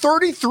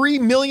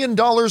 $133 million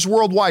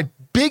worldwide,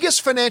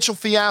 biggest financial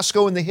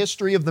fiasco in the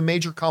history of the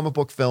major comic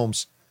book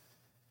films.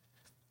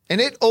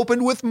 And it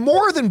opened with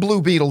more than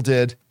Blue Beetle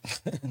did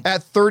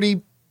at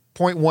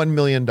 $30.1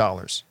 million.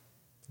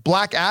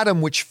 Black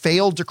Adam, which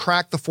failed to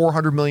crack the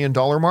 $400 million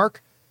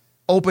mark,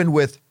 opened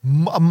with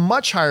a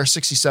much higher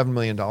 $67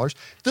 million.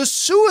 The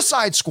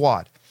Suicide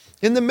Squad,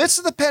 in the midst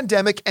of the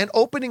pandemic and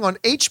opening on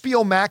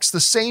HBO Max the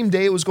same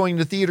day it was going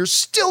to theaters,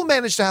 still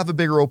managed to have a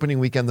bigger opening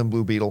weekend than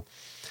Blue Beetle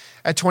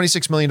at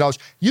 $26 million.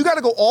 You got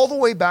to go all the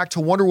way back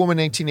to Wonder Woman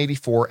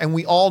 1984, and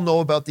we all know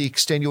about the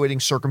extenuating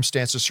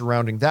circumstances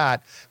surrounding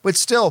that. But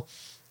still,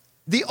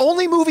 the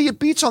only movie it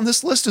beats on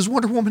this list is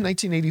Wonder Woman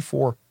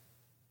 1984.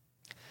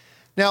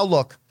 Now,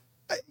 look,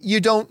 you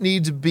don't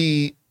need to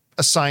be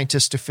a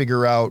scientist to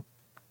figure out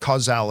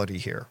causality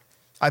here.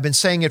 I've been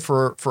saying it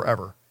for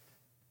forever.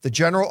 The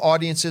general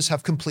audiences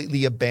have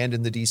completely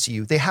abandoned the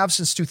DCU. They have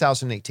since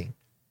 2018.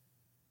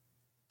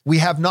 We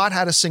have not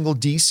had a single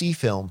DC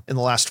film in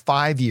the last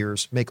 5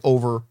 years make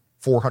over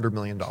 $400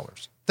 million.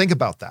 Think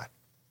about that.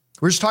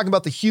 We're just talking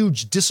about the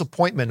huge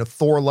disappointment of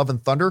Thor: Love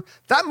and Thunder.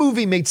 That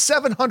movie made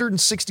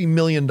 $760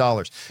 million.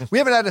 We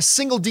haven't had a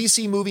single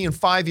DC movie in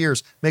 5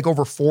 years make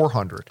over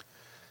 400.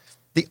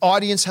 The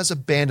audience has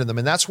abandoned them.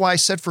 And that's why I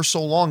said for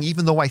so long,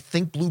 even though I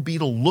think Blue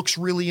Beetle looks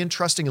really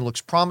interesting and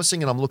looks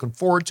promising and I'm looking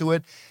forward to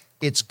it,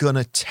 it's going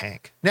to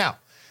tank. Now,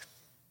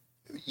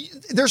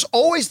 there's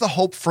always the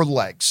hope for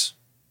legs,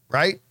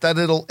 right? That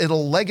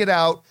it'll leg it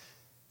out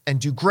and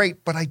do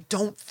great, but I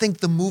don't think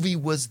the movie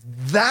was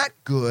that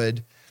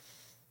good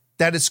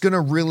that it's going to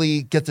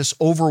really get this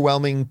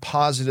overwhelming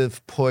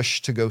positive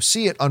push to go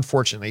see it,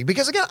 unfortunately.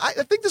 Because again, I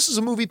think this is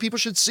a movie people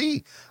should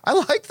see. I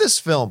like this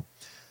film,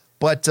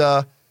 but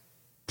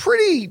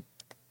pretty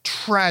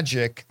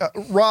tragic.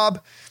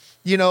 Rob,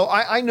 you know,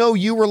 I know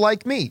you were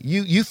like me.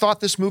 You thought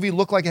this movie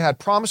looked like it had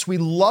promise. We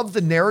love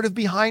the narrative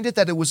behind it,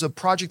 that it was a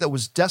project that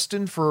was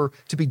destined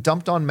to be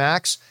dumped on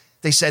Max.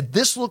 They said,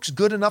 this looks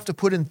good enough to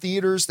put in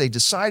theaters. They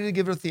decided to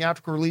give it a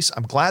theatrical release.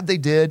 I'm glad they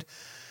did.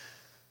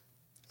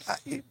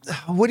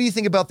 What do you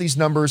think about these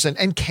numbers,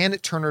 and can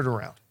it turn it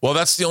around? Well,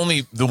 that's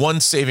the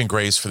one saving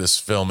grace for this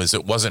film is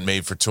it wasn't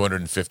made for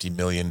 $250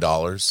 million.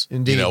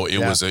 Indeed. You know,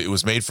 it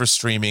was made for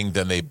streaming.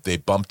 Then they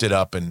bumped it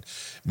up and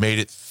made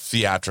it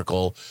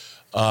theatrical.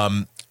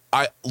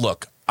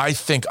 I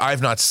think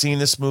I've not seen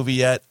this movie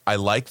yet. I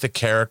like the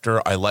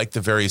character. I like the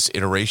various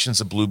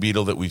iterations of Blue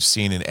Beetle that we've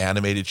seen in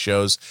animated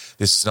shows.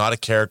 This is not a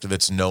character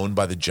that's known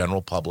by the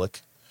general public,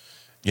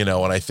 you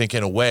know, and I think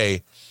in a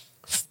way,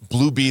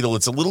 Blue Beetle,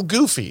 it's a little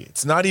goofy.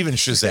 It's not even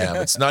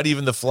Shazam. It's not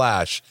even the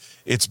Flash.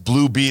 It's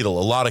Blue Beetle.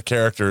 A lot of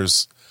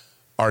characters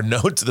are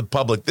known to the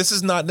public. This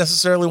is not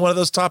necessarily one of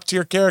those top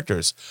tier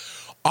characters.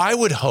 I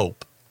would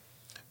hope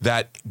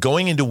that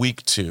going into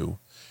week 2,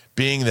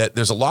 being that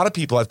there's a lot of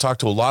people, I've talked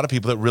to a lot of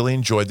people that really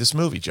enjoyed this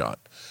movie, John.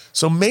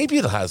 So maybe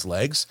it has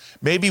legs.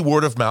 Maybe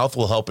word of mouth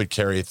will help it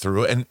carry it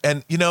through.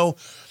 And you know,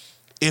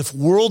 if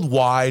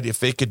worldwide, if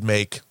they could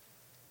make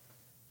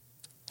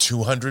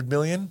 200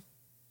 million,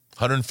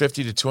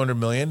 150 to 200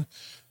 million,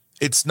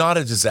 it's not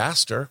a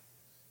disaster.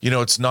 You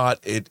know, it's not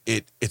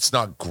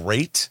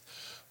great,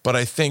 but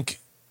I think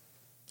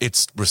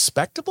it's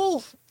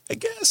respectable, I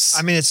guess.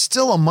 I mean, it's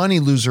still a money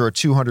loser at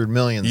 200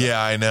 million. Though,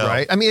 yeah, I know.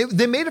 Right? I mean,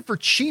 they made it for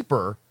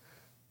cheaper,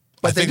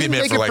 but I think they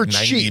made it for like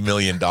 $90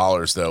 million,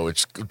 though.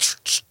 It's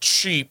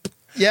cheap.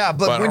 Yeah,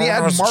 but when you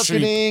add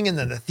marketing cheap. and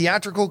then the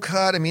theatrical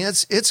cut, I mean,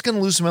 it's going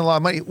to lose them a lot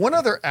of money. One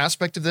other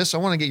aspect of this, I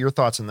want to get your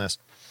thoughts on this.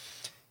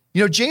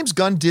 You know, James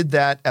Gunn did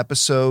that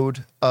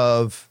episode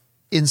of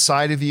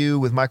Inside of You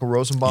with Michael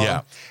Rosenbaum.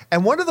 Yeah.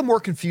 And one of the more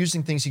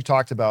confusing things he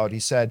talked about, he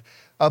said,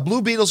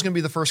 Blue Beetle's going to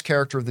be the first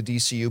character of the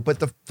DCU, but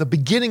the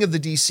beginning of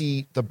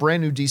the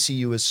brand new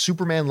DCU is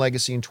Superman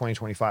Legacy in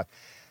 2025.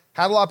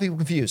 Had a lot of people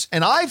confused.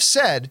 And I've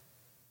said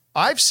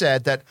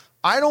that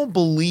I don't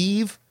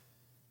believe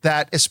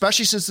that,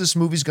 especially since this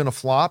movie's going to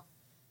flop,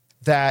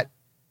 that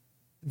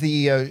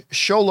the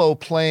Xolo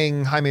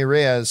playing Jaime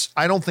Reyes,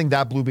 I don't think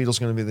that Blue Beetle's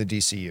going to be the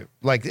DCU.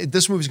 Like,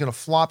 this movie's going to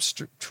flop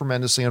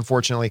tremendously,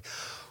 unfortunately.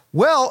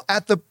 Well,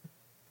 at the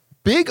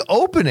big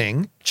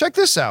opening, check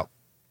this out.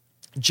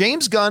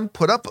 James Gunn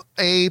put up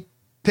a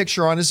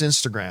picture on his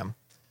Instagram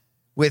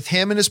with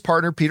him and his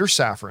partner, Peter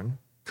Safran,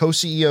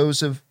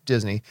 co-CEOs of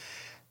Disney.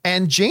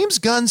 And James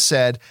Gunn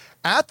said,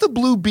 at the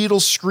Blue Beetle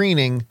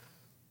screening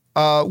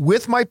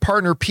with my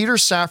partner, Peter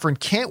Safran,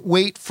 can't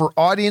wait for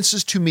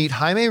audiences to meet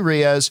Jaime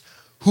Reyes,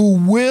 who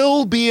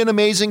will be an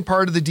amazing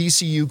part of the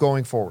DCU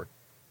going forward.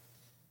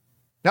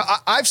 Now,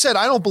 I've said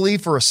I don't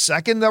believe for a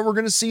second that we're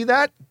going to see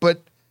that,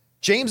 but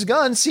James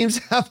Gunn seems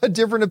to have a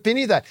different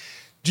opinion of that.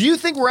 Do you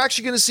think we're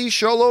actually going to see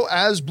Xolo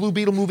as Blue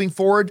Beetle moving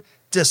forward,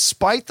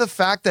 despite the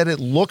fact that it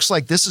looks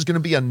like this is going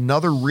to be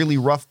another really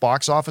rough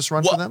box office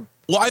run for them?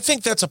 Well, I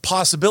think that's a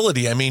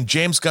possibility. I mean,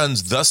 James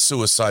Gunn's The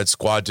Suicide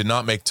Squad did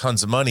not make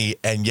tons of money,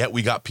 and yet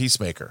we got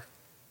Peacemaker.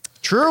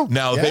 True.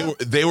 Now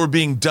they were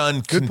being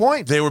done. Good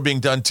point. They were being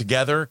done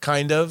together,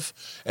 kind of.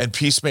 And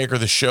Peacemaker,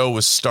 the show,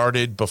 was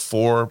started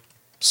before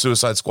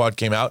Suicide Squad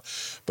came out,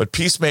 but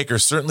Peacemaker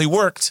certainly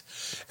worked.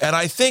 And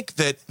I think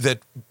that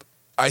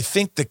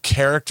the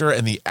character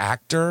and the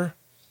actor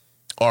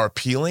are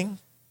appealing.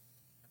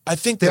 I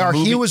think they are.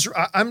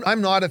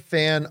 I'm not a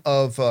fan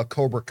of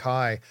Cobra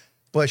Kai,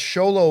 but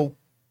Xolo,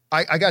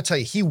 I got to tell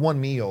you, he won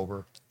me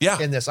over. Yeah.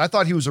 In this, I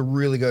thought he was a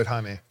really good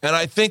Jaime. And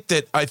I think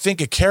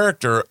a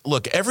character,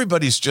 look,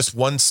 everybody's just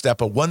one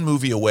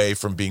movie away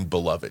from being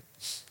beloved.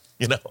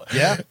 You know?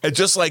 Yeah. And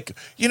just like,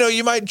 you know,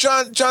 you might,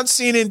 John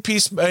Cena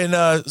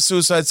in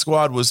Suicide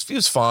Squad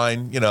was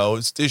fine, you know,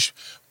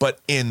 but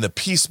in the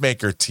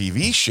Peacemaker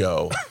TV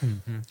show,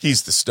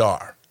 he's the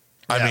star.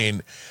 Yeah. I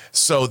mean,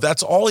 so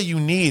that's all you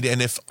need.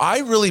 And if I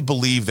really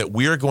believe that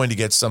we're going to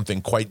get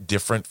something quite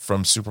different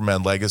from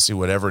Superman Legacy,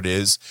 whatever it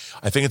is,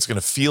 I think it's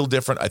going to feel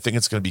different. I think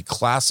it's going to be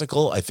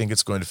classical. I think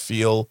it's going to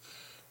feel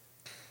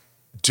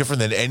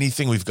different than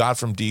anything we've got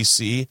from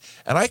DC.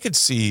 And I could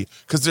see,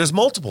 because there's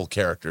multiple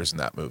characters in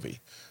that movie.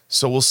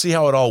 So we'll see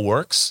how it all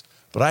works.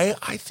 But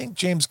I think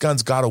James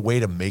Gunn's got a way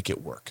to make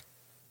it work.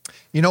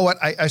 You know what?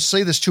 I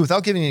say this too,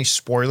 without giving any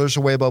spoilers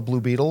away about Blue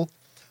Beetle.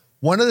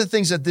 One of the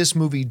things that this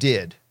movie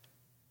did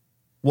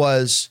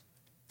was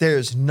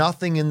there's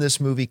nothing in this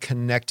movie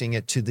connecting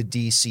it to the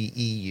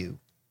DCEU.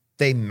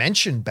 They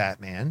mentioned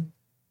Batman,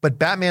 but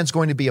Batman's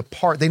going to be a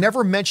part. They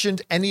never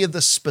mentioned any of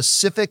the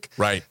specific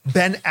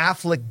Ben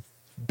Affleck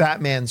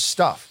Batman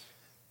stuff.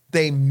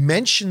 They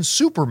mention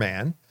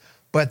Superman,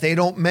 but they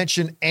don't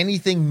mention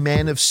anything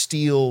Man of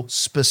Steel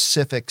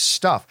specific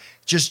stuff.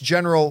 Just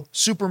general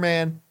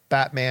Superman,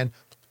 Batman,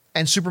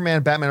 and Superman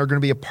and Batman are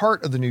going to be a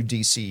part of the new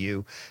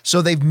DCU.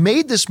 So they've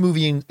made this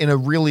movie in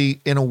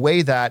a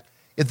way that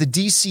if the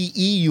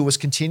DCEU was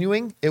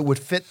continuing, it would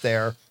fit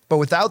there. But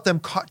without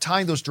them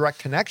tying those direct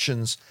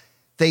connections,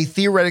 they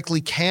theoretically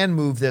can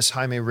move this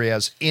Jaime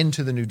Reyes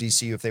into the new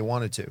DCU if they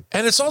wanted to.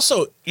 And it's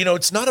also, you know,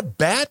 it's not a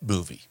bad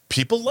movie.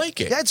 People like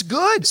it. Yeah, it's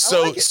good.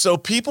 So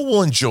people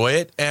will enjoy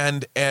it,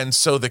 and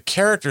so the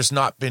character's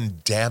not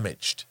been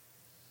damaged.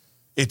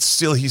 He's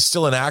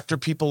still an actor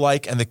people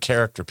like, and the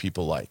character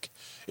people like.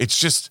 It's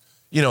just,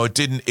 you know, it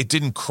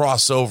didn't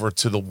cross over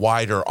to the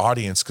wider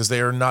audience because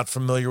they are not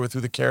familiar with who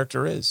the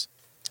character is.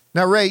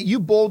 Now, Ray, you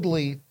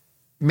boldly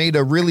made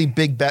a really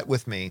big bet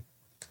with me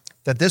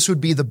that this would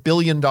be the $1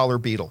 billion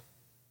Beetle.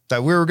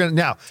 That we were going to.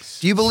 Now,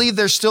 do you believe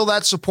there's still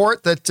that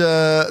support that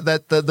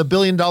the $1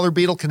 billion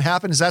Beetle can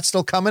happen? Is that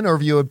still coming, or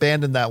have you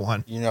abandoned that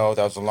one? You know,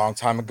 that was a long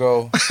time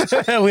ago.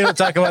 We don't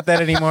talk about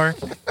that anymore.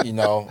 You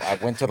know, I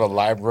went to the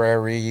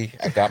library.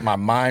 I got my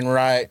mind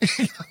right.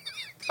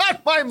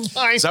 Got my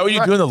mind. Is that what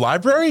you do in the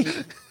library?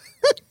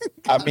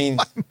 I mean,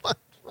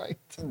 right.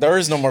 There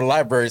is no more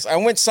libraries. I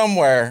went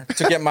somewhere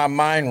to get my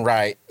mind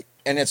right,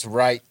 and it's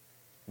right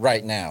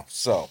now.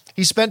 So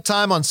he spent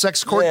time on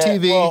Sex Court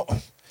TV.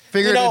 Well,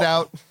 figured it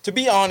out. To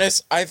be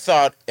honest, I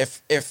thought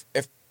if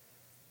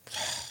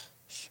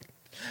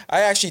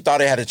I actually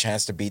thought it had a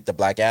chance to beat the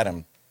Black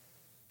Adam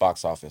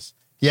box office.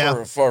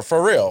 Yeah. For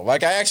real.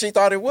 Like, I actually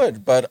thought it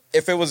would, but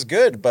if it was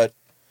good, but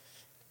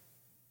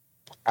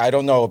I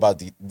don't know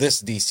about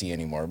this DC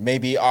anymore.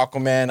 Maybe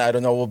Aquaman, I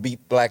don't know, will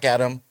beat Black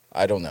Adam.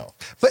 I don't know.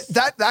 But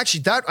that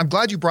I'm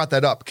glad you brought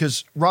that up,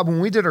 because Rob,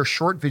 when we did our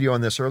short video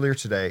on this earlier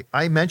today,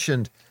 I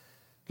mentioned,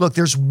 look,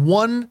 there's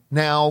one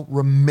now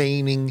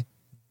remaining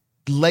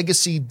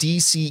legacy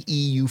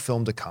DCEU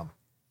film to come.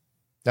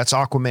 That's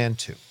Aquaman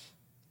 2,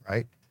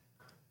 right?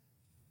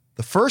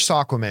 The first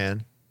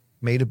Aquaman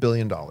made $1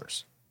 billion.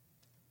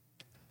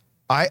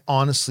 I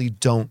honestly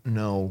don't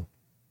know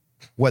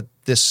what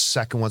this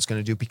second one's going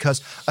to do,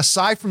 because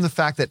aside from the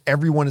fact that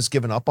everyone has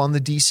given up on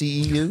the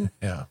DCEU,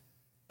 yeah,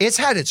 it's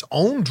had its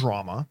own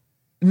drama.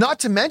 Not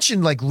to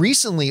mention, like,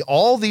 recently,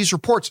 all these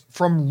reports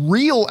from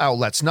real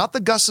outlets, not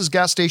the Gus's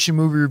gas station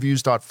movie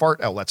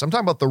reviews.fart outlets. I'm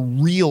talking about the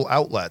real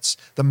outlets,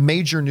 the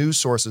major news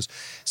sources,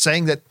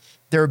 saying that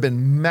there have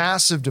been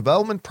massive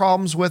development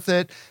problems with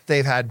it.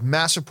 They've had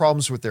massive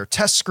problems with their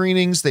test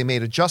screenings. They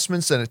made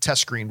adjustments and it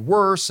test screened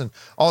worse and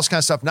all this kind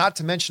of stuff. Not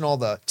to mention all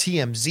the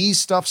TMZ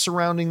stuff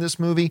surrounding this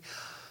movie.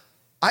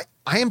 I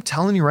am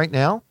telling you right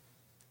now,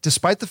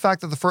 despite the fact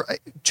that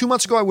 2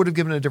 months ago, I would have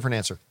given a different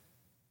answer.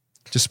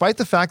 Despite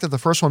the fact that the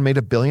first one made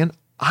 $1 billion,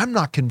 I'm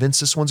not convinced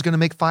this one's going to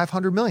make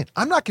 $500 million.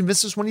 I'm not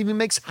convinced this one even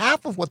makes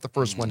half of what the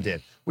first one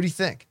did. What do you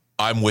think?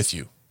 I'm with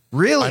you.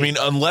 Really? I mean,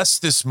 unless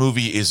this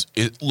movie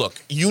look,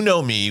 you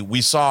know me,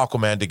 we saw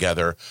Aquaman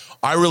together.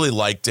 I really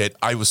liked it.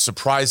 I was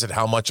surprised at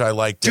how much I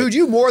liked it. Dude,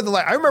 you more than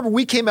like, I remember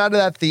we came out of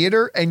that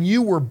theater and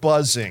you were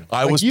buzzing.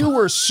 You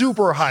were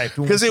super hyped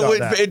because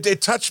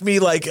it touched me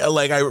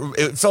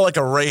it felt like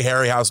a Ray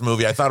Harryhouse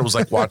movie. I thought it was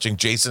like watching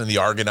Jason and the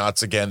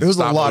Argonauts again. It was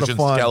a lot of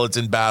fun.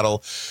 Skeleton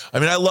battle. I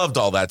mean, I loved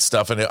all that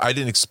stuff, and I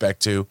didn't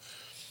expect to.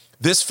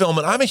 This film,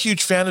 and I'm a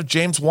huge fan of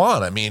James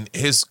Wan. I mean,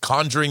 his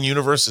Conjuring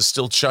universe is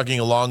still chugging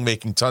along,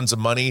 making tons of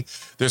money.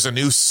 There's a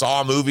new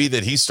Saw movie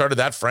that he started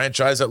that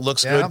franchise that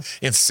looks good.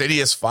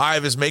 Insidious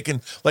 5 is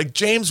making,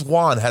 James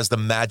Wan has the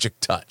magic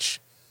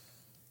touch.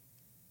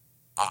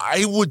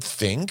 I would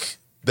think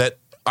that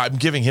I'm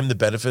giving him the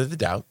benefit of the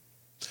doubt,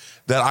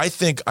 that I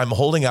think I'm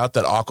holding out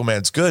that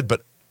Aquaman's good,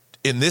 but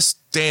in this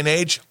day and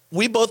age,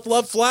 we both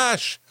love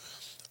Flash.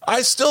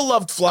 I still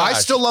loved Flash. I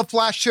still love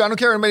Flash too. I don't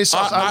care what anybody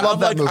says. I love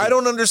that movie. I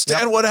don't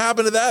understand what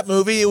happened to that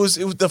movie. It was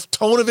the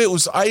tone of it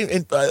was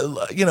and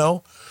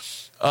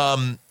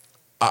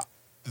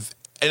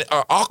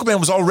Aquaman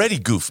was already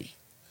goofy.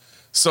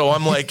 So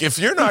I'm like, if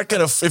you're not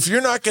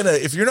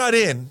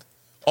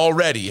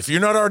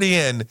already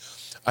in,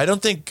 I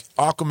don't think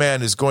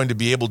Aquaman is going to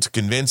be able to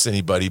convince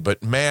anybody.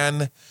 But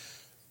man,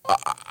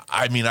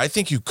 I mean, I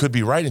think you could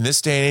be right. In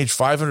this day and age,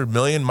 500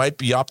 million might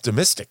be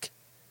optimistic.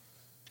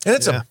 And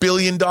it's $1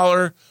 billion.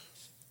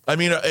 I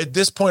mean, at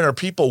this point, are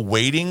people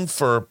waiting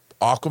for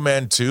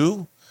Aquaman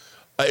 2?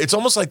 It's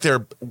almost like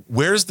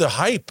where's the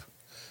hype?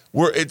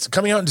 It's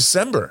coming out in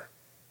December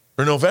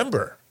or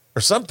November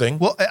or something.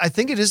 Well, I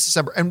think it is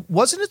December. And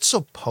wasn't it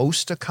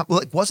supposed to come?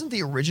 Wasn't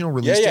the original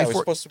release date it was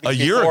supposed to be a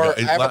year ago?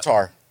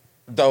 Avatar.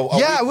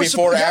 It was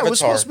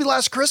supposed to be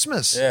last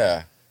Christmas.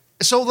 Yeah.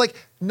 So,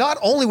 not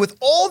only with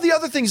all the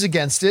other things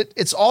against it,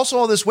 it's also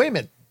all this, wait a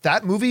minute,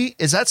 that movie,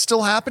 is that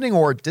still happening?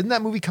 Or didn't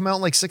that movie come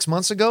out 6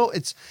 months ago?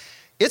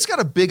 It's got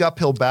a big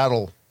uphill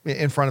battle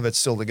in front of it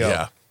still to go.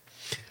 Yeah.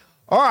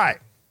 All right.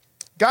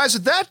 Guys,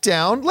 with that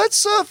down,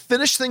 let's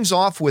finish things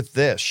off with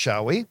this,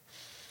 shall we?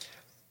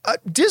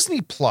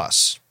 Disney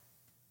Plus,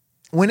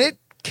 when it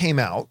came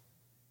out,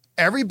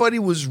 everybody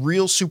was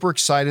real super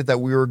excited that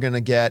we were going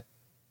to get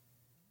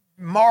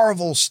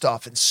Marvel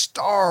stuff and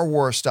Star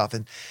Wars stuff.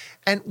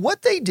 And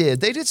what they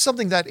did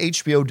something that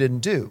HBO didn't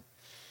do.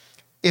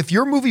 If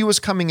your movie was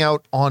coming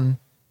out on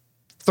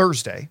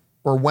Thursday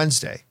or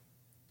Wednesday,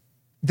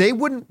 they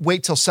wouldn't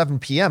wait till 7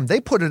 p.m.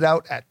 They put it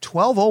out at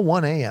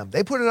 12:01 a.m.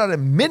 They put it out at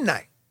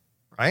midnight,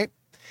 right?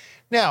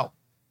 Now,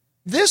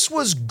 this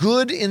was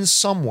good in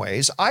some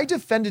ways. I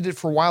defended it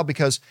for a while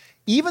because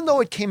even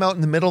though it came out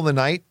in the middle of the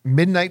night,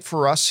 midnight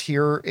for us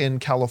here in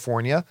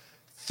California,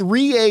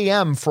 3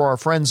 a.m. for our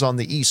friends on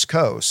the East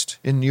Coast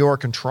in New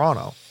York and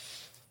Toronto,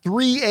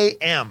 3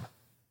 a.m.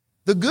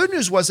 The good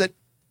news was that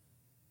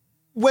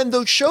when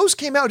those shows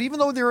came out, even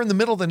though they were in the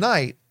middle of the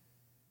night,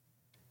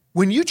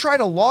 when you try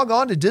to log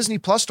on to Disney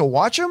Plus to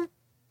watch them,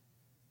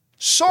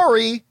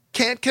 sorry,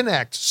 can't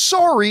connect.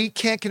 Sorry,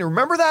 can't connect.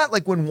 Remember that?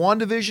 When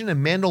WandaVision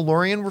and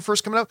Mandalorian were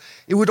first coming out,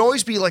 it would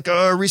always be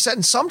a reset.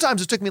 And sometimes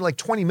it took me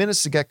 20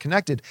 minutes to get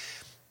connected.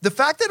 The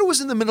fact that it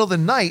was in the middle of the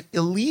night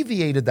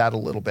alleviated that a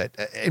little bit.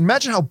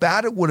 Imagine how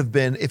bad it would have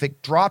been if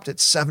it dropped at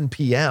 7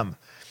 p.m.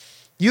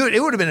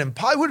 It would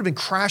have been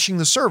crashing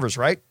the servers,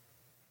 right?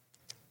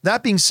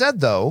 That being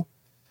said, though,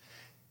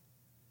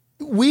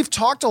 we've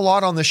talked a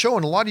lot on the show,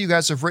 and a lot of you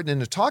guys have written in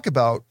to talk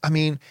about,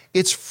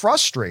 it's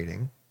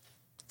frustrating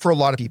for a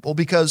lot of people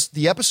because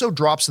the episode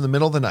drops in the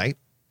middle of the night.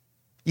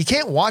 You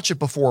can't watch it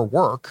before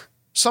work.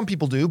 Some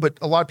people do, but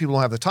a lot of people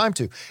don't have the time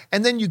to.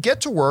 And then you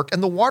get to work,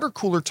 and the water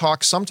cooler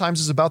talk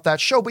sometimes is about that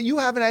show, but you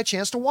haven't had a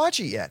chance to watch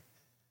it yet.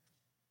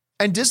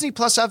 And Disney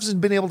Plus hasn't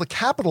been able to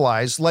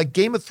capitalize like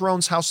Game of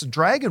Thrones House of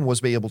Dragon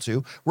was able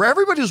to, where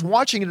everybody was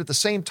watching it at the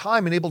same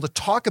time and able to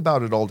talk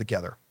about it all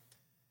together.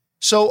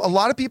 So a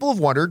lot of people have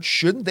wondered,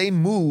 shouldn't they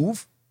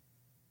move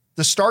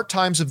the start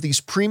times of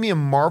these premium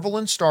Marvel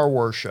and Star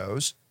Wars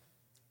shows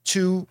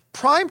to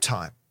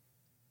Primetime?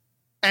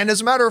 And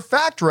as a matter of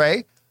fact,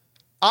 Ray,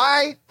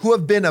 I, who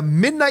have been a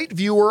midnight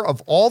viewer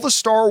of all the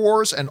Star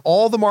Wars and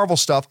all the Marvel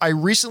stuff, I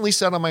recently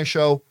said on my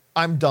show,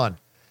 I'm done.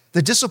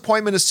 The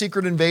disappointment of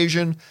Secret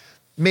Invasion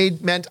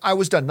meant I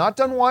was done. Not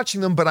done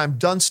watching them, but I'm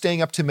done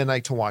staying up to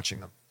midnight to watching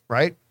them,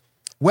 right?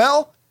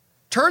 Well,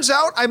 turns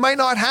out I might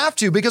not have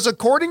to, because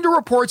according to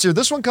reports here,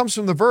 this one comes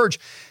from The Verge,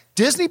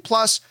 Disney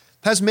Plus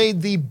has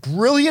made the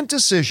brilliant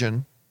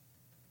decision,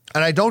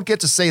 and I don't get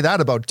to say that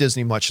about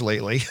Disney much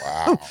lately,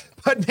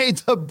 but made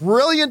the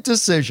brilliant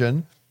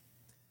decision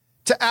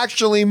to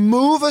actually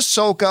move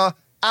Ahsoka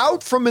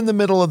out from in the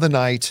middle of the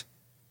night.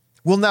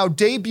 Will now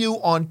debut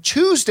on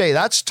Tuesday.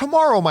 That's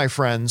tomorrow, my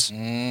friends,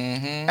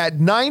 at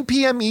 9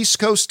 p.m. East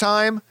Coast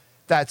time.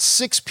 That's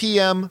 6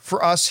 p.m.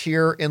 for us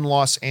here in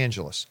Los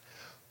Angeles.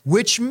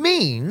 Which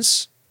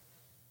means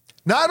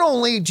not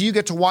only do you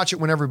get to watch it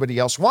when everybody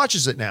else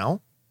watches it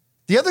now,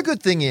 the other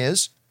good thing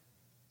is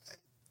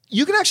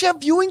you can actually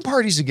have viewing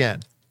parties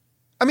again.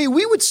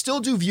 We would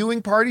still do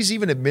viewing parties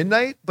even at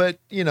midnight, but,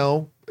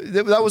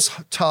 that was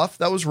tough.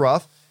 That was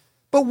rough.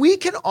 But we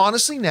can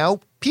honestly now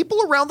people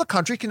around the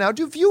country can now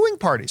do viewing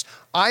parties.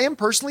 I am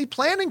personally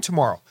planning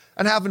tomorrow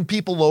and having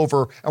people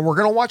over, and we're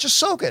going to watch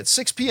Ahsoka at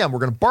 6 p.m. We're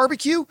going to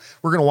barbecue.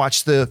 We're going to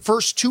watch the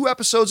first 2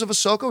 episodes of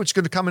Ahsoka, which is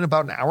going to come in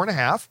about an hour and a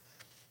half.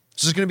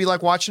 This is going to be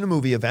like watching a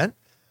movie event.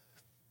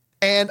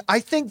 And I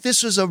think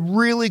this is a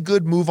really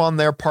good move on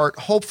their part.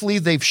 Hopefully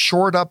they've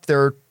shored up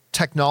their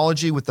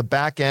technology with the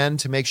back end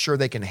to make sure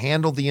they can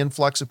handle the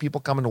influx of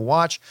people coming to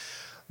watch.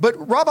 But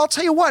Rob, I'll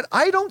tell you what,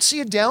 I don't see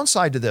a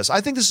downside to this.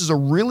 I think this is a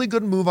really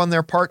good move on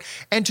their part.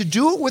 And to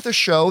do it with a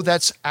show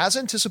that's as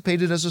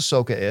anticipated as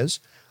Ahsoka is,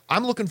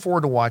 I'm looking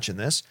forward to watching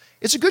this.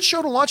 It's a good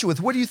show to launch it with.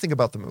 What do you think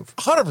about the move?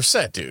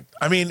 100%, dude.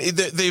 I mean,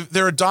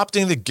 they're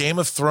adopting the Game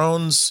of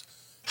Thrones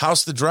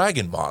House of the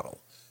Dragon model.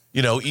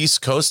 You know,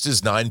 East Coast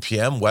is 9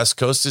 p.m., West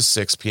Coast is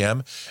 6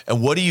 p.m.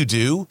 And what do?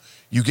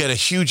 You get a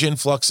huge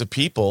influx of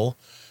people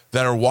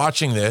that are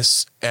watching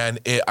this, and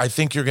I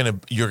think you're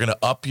gonna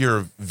up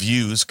your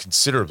views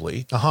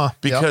considerably.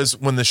 Because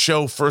when the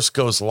show first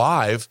goes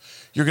live,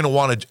 you're gonna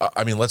want to.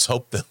 I mean, let's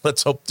hope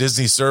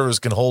Disney servers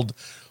can hold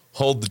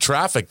the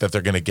traffic that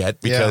they're gonna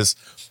get, because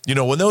you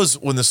know when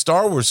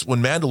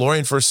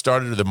Mandalorian first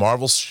started, or the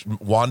Marvel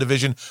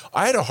WandaVision,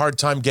 I had a hard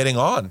time getting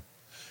on,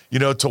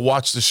 to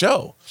watch the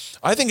show.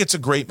 I think it's a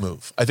great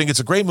move. I think it's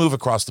a great move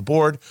across the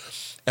board.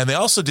 And they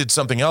also did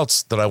something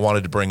else that I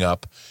wanted to bring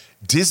up.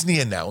 Disney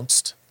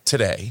announced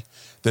today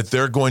that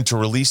they're going to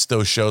release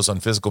those shows on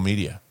physical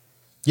media.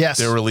 Yes.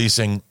 They're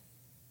releasing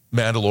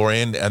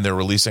Mandalorian, and they're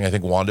releasing, I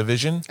think,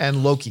 WandaVision.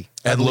 And Loki.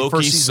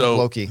 So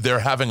Loki. They're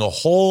having a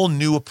whole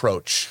new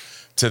approach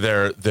to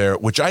their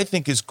which I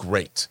think is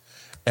great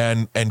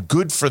and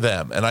good for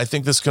them. And I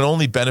think this can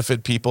only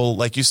benefit people,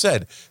 like you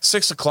said,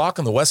 6 o'clock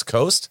on the West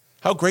Coast.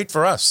 How great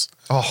for us.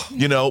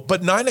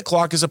 But 9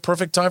 o'clock is a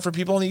perfect time for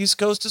people on the East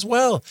Coast as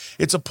well.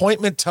 It's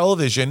appointment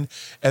television,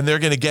 and they're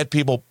going to get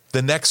people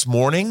the next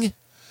morning.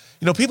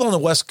 People on the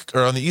West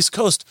or on the East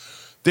Coast,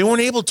 they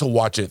weren't able to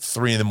watch it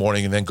 3 a.m.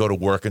 and then go to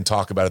work and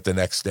talk about it the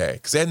next day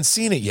because they hadn't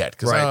seen it yet.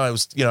 Because I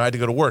had to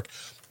go to work.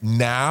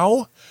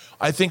 Now,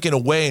 I think in a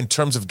way, in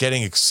terms of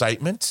getting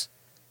excitement,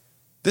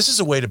 this is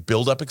a way to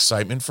build up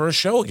excitement for a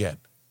show again,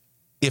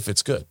 if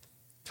it's good.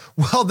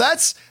 Well,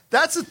 that's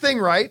the thing,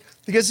 right?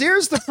 Because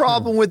here's the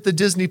problem with the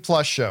Disney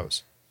Plus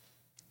shows.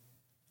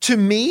 To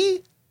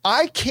me,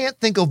 I can't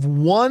think of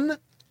one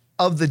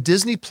of the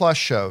Disney Plus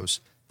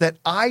shows that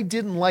I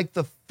didn't like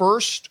the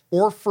first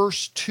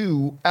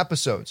 2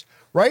 episodes,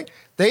 right?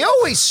 They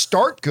always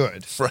start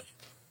good. Right.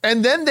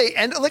 And then they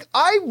end,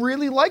 I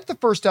really liked the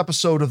first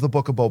episode of the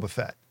Book of Boba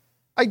Fett.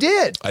 I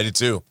did. I did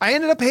too. I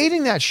ended up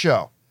hating that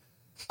show.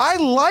 I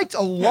liked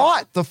a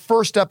lot the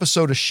first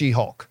episode of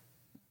She-Hulk.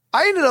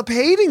 I ended up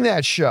hating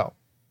that show.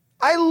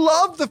 I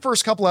loved the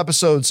first couple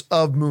episodes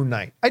of Moon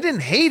Knight. I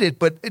didn't hate it,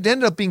 but it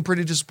ended up being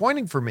pretty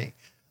disappointing for me.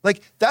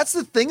 That's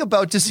the thing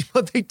about Disney,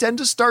 but they tend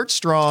to start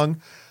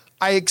strong.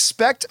 I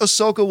expect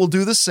Ahsoka will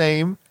do the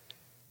same.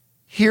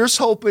 Here's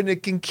hoping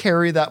it can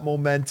carry that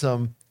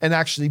momentum and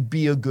actually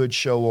be a good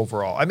show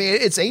overall. I mean,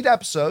 it's 8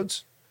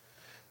 episodes,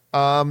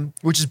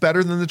 which is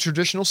better than the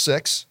traditional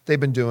 6 they've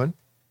been doing.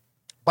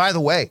 By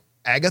the way,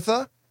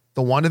 Agatha,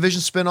 the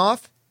WandaVision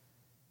spinoff,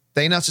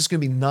 they announced it's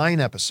going to be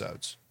 9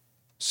 episodes.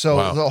 So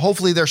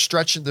hopefully they're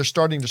starting to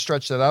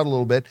stretch that out a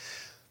little bit.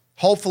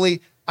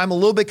 Hopefully, I'm a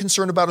little bit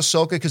concerned about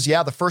Ahsoka because,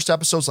 the first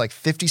episode's like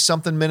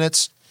 50-something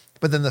minutes,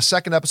 but then the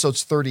second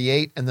episode's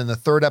 38, and then the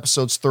third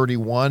episode's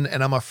 31,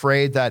 and I'm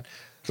afraid that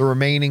the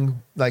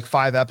remaining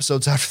 5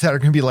 episodes after that are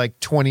going to be like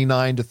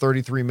 29 to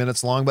 33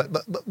 minutes long, but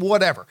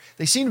whatever.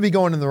 They seem to be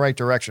going in the right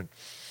direction.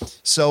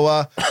 So,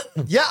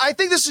 I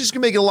think this is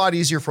going to make it a lot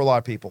easier for a lot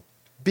of people.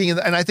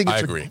 And I think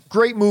it's a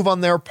great move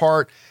on their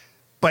part.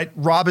 But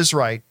Rob is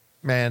right,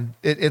 man.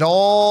 It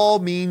all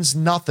means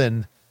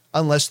nothing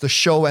unless the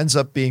show ends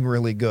up being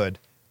really good.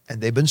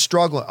 And they've been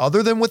struggling.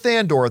 Other than with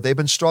Andor, they've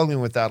been struggling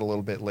with that a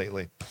little bit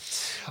lately.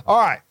 All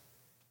right.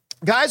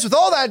 Guys, with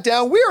all that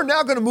down, we are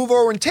now going to move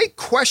over and take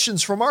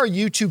questions from our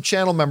YouTube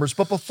channel members.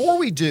 But before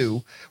we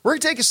do, we're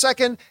going to take a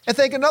second and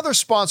thank another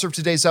sponsor of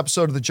today's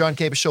episode of the John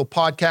Capus Show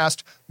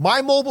podcast,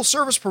 my mobile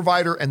service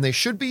provider, and they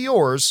should be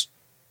yours,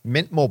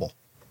 Mint Mobile.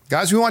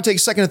 Guys, we want to take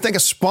a second to thank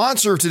a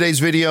sponsor of today's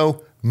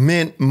video,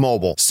 Mint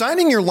Mobile.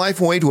 Signing your life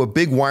away to a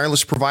big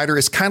wireless provider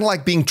is kind of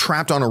like being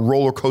trapped on a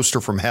roller coaster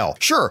from hell.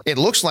 Sure, it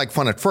looks like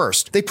fun at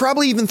first. They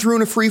probably even threw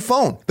in a free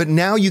phone, but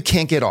now you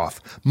can't get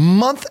off.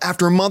 Month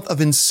after month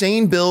of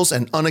insane bills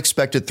and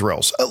unexpected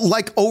thrills,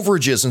 like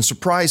overages and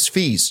surprise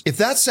fees. If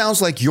that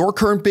sounds like your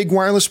current big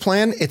wireless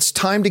plan, it's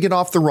time to get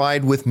off the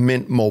ride with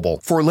Mint Mobile.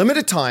 For a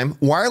limited time,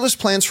 wireless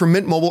plans from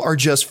Mint Mobile are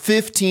just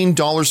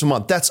 $15 a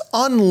month. That's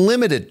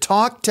unlimited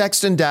talk,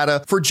 text, and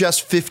data for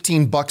just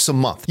 $15 a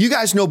month. You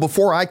guys know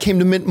before before I came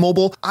to Mint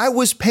Mobile, I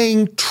was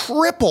paying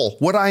triple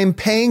what I am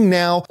paying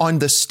now on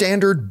the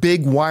standard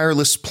big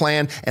wireless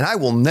plan, and I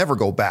will never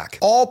go back.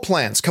 All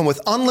plans come with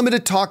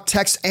unlimited talk,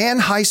 text,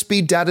 and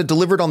high-speed data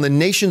delivered on the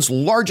nation's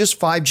largest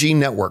 5G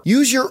network.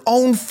 Use your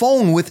own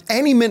phone with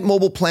any Mint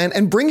Mobile plan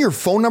and bring your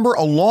phone number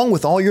along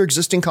with all your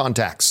existing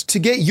contacts. To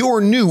get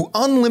your new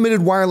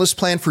unlimited wireless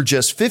plan for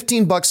just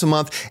 $15 a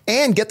month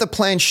and get the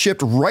plan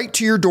shipped right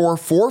to your door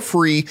for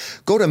free,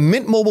 go to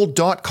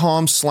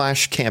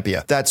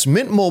mintmobile.com/Campea. That's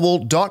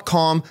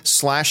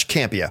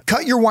mintmobile.com/Campea.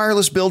 Cut your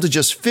wireless bill to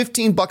just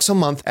 $15 a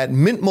month at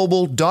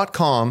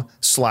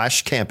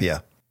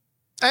mintmobile.com/Campea.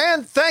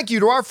 And thank you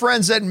to our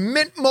friends at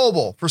Mint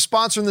Mobile for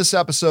sponsoring this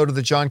episode of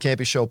the John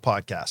Campea Show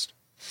podcast.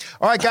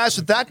 All right, guys,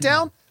 with that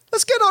down,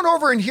 let's get on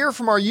over and hear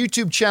from our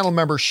YouTube channel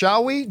members,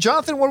 shall we?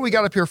 Jonathan, what do we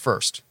got up here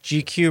first?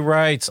 GQ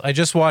writes, I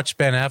just watched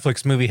Ben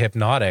Affleck's movie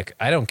Hypnotic.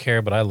 I don't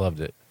care, but I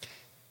loved it.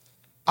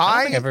 I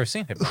don't think I've ever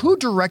seen Hypnotic. Who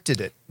directed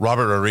it?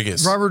 Robert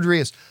Rodriguez.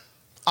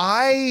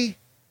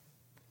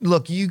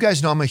 Look, you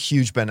guys know I'm a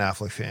huge Ben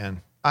Affleck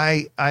fan.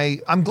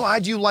 I'm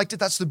glad you liked it.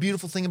 That's the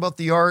beautiful thing about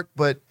the art,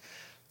 but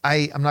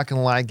I'm not going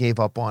to lie, I gave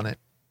up on it.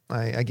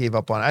 I gave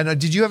up on it. I know.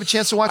 Did you have a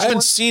chance to watch it? I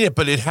haven't seen it,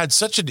 but it had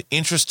such an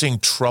interesting,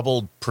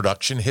 troubled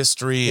production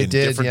history and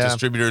different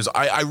distributors.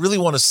 I really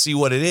want to see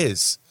what it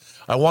is.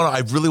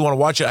 I really want to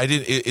watch it.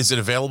 Is it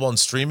available on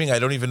streaming? I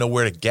don't even know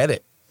where to get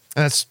it.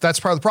 And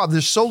that's part of the problem.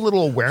 There's so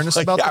little awareness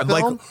about the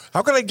film.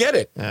 How can I get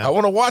it? Yeah. I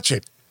want to watch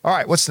it. All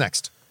right, what's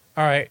next?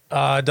 All right,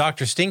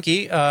 Dr.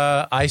 Stinky.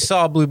 I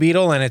saw Blue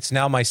Beetle, and it's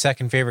now my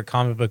second favorite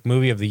comic book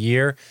movie of the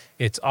year.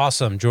 It's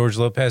awesome. George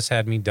Lopez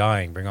had me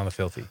dying. Bring on the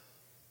filthy.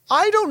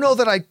 I don't know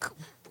that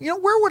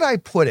where would I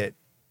put it?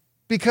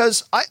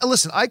 Because I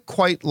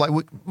quite like,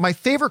 my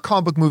favorite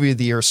comic book movie of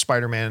the year is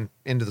Spider-Man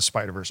Into the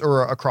Spider-Verse,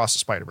 or Across the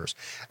Spider-Verse.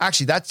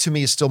 Actually, that to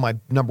me is still my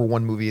number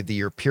one movie of the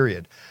year,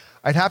 period.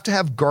 I'd have to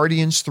have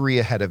Guardians 3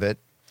 ahead of it.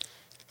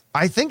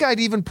 I think I'd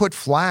even put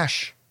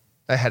Flash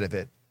ahead of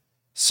it.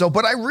 So,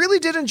 but I really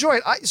did enjoy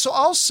it.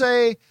 I'll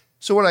say,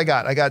 what I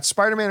got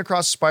Spider-Man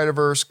Across the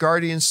Spider-Verse,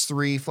 Guardians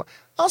 3.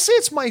 I'll say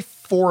it's my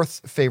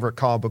fourth favorite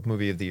comic book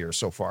movie of the year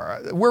so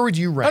far. Where would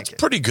you rank it? That's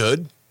pretty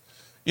good.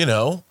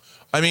 I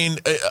mean,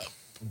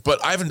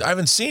 but I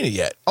haven't seen it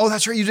yet. Oh,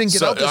 that's right. You didn't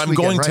get out this weekend, I'm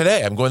going right?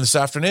 today. I'm going this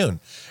afternoon.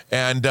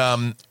 And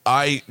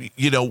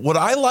what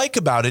I like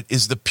about it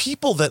is the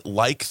people that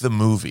like the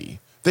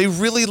movie, they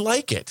really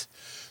like it.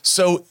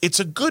 So it's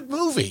a good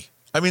movie.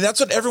 I mean, that's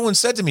what everyone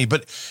said to me,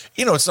 but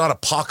it's not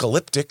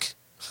apocalyptic.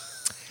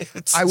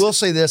 I will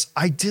say this.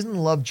 I didn't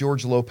love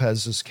George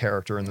Lopez's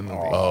character in the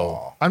movie.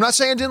 Oh. I'm not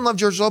saying I didn't love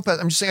George Lopez.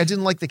 I'm just saying I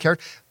didn't like the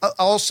character.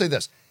 I'll say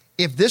this.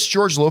 If this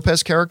George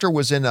Lopez character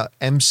was in a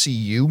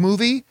MCU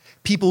movie,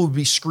 people would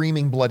be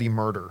screaming bloody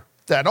murder.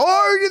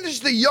 This is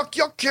the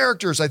yuck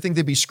characters. I think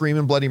they'd be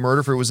screaming bloody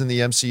murder if it was in the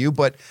MCU.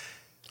 But,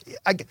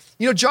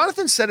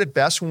 Jonathan said it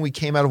best when we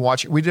came out and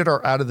watched it. We did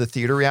our out of the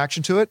theater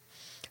reaction to it.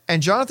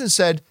 And Jonathan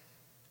said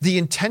the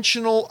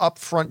intentional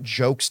upfront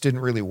jokes didn't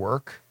really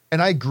work.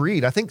 And I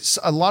agreed. I think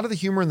a lot of the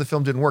humor in the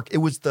film didn't work. It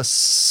was the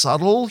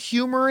subtle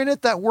humor in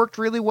it that worked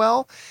really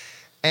well.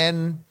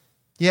 And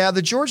yeah,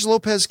 the George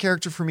Lopez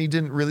character for me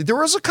didn't really. There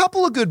was a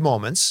couple of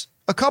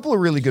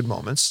really good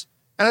moments.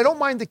 And I don't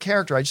mind the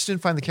character. I just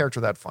didn't find the character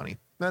that funny.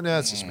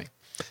 That's just me.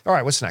 All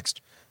right, what's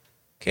next?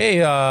 Okay,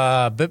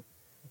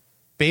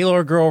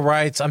 Baylor Girl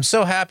writes, I'm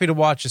so happy to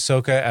watch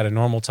Ahsoka at a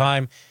normal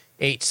time,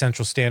 8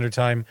 Central Standard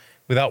Time,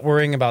 without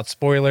worrying about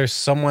spoilers.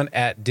 Someone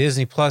at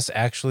Disney Plus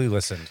actually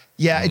listened.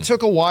 Yeah, it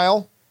took a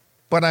while,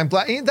 but I'm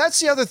glad. That's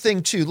the other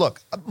thing, too.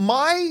 Look,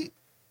 my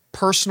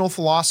personal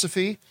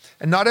philosophy,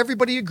 and not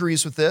everybody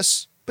agrees with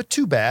this, but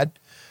too bad.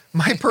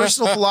 My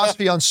personal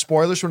philosophy on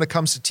spoilers when it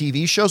comes to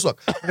TV shows,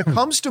 look, when it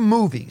comes to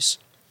movies,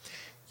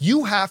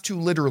 you have to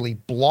literally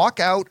block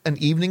out an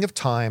evening of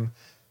time,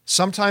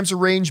 sometimes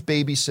arrange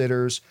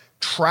babysitters,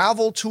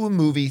 travel to a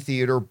movie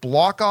theater,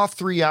 block off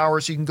 3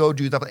 hours, you can go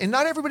do that. And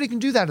not everybody can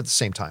do that at the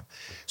same time.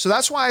 So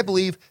that's why I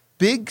believe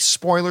big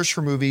spoilers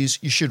for movies,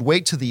 you should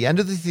wait to the end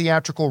of the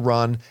theatrical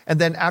run, and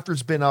then after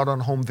it's been out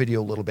on home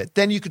video a little bit,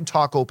 then you can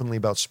talk openly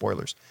about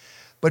spoilers.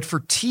 But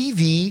for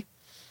TV,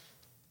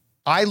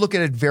 I look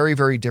at it very,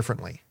 very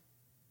differently.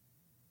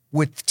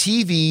 With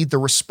TV, the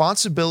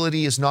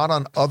responsibility is not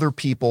on other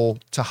people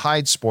to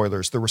hide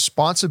spoilers. The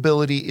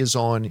responsibility is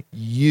on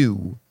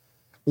you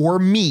or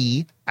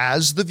me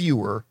as the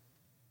viewer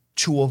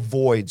to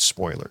avoid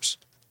spoilers.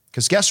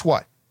 Because guess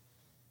what?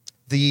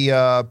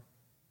 I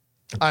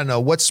don't know,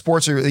 what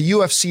sports are the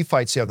UFC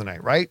fights the other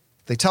night, right?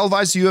 They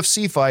televised the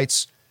UFC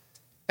fights.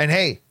 And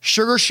hey,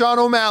 Sugar Sean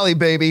O'Malley,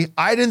 baby.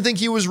 I didn't think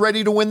he was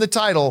ready to win the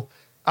title.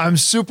 I'm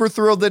super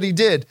thrilled that he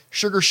did.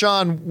 Sugar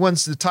Sean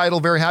wins the title,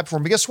 very happy for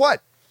him. But guess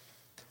what?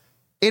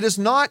 It is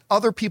not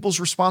other people's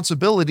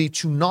responsibility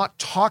to not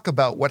talk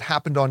about what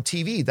happened on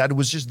TV. That it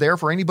was just there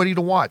for anybody to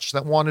watch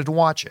that wanted to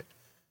watch it.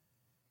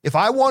 If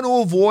I want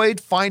to avoid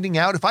finding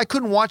out, if I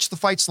couldn't watch the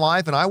fights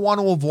live and I want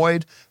to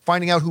avoid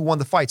finding out who won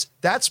the fights,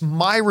 that's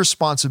my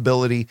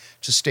responsibility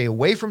to stay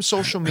away from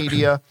social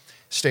media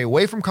stay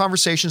away from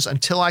conversations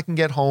until I can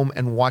get home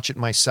and watch it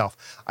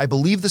myself. I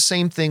believe the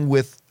same thing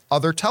with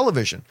other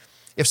television.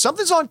 If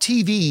something's on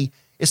TV,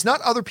 it's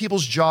not other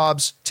people's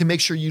jobs to make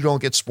sure you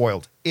don't get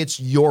spoiled. It's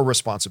your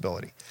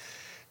responsibility.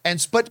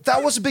 But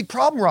that was a big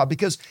problem, Rob,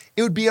 because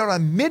it would be out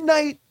on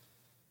midnight,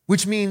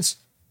 which means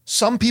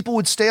some people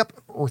would stay up,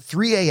 or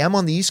 3 a.m.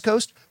 on the East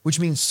Coast, which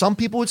means some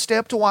people would stay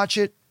up to watch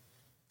it.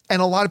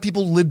 And a lot of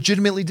people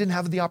legitimately didn't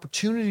have the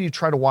opportunity to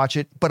try to watch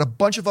it, but a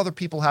bunch of other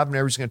people have, and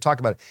everyone's going to talk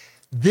about it.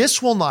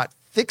 This will not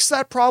fix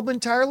that problem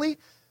entirely,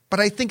 but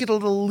I think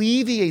it'll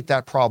alleviate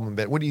that problem a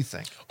bit. What do you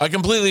think? I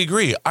completely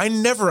agree. I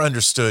never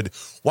understood,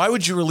 why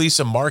would you release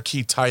a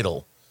marquee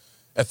title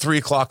at 3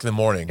 o'clock in the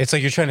morning? It's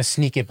like you're trying to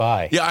sneak it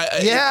by.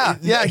 Yeah,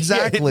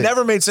 exactly. It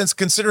never made sense,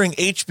 considering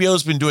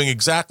HBO's been doing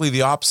exactly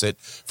the opposite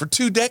for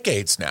 2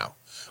 decades now.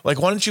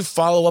 Like, why don't you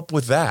follow up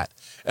with that?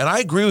 And I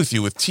agree with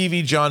you with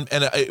TV, John,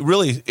 and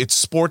it's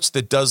sports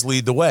that does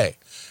lead the way.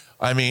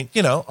 I mean,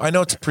 I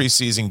know it's a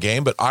preseason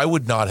game, but I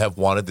would not have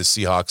wanted the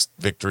Seahawks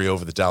victory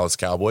over the Dallas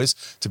Cowboys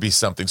to be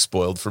something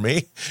spoiled for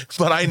me.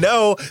 But I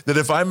know that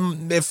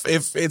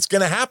if it's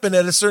going to happen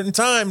at a certain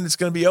time and it's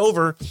going to be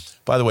over.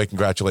 By the way,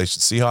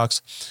 congratulations,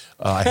 Seahawks.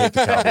 I hate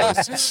the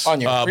Cowboys.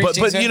 On your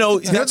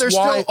preseason? They're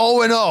still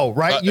 0-0,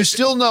 right? You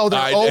still know they're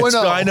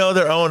 0-0. I know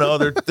they're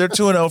 0-0. They're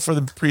 2-0 for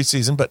the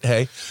preseason, but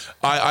hey,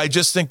 I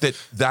just think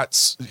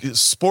that's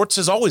sports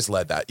has always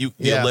led that.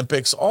 The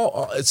Olympics,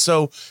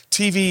 so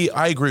TV.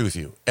 I agree with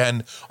you,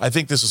 and I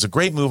think this was a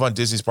great move on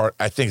Disney's part.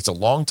 I think it's a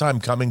long time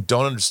coming.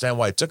 Don't understand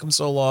why it took them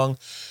so long,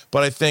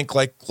 but I think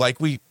like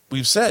we've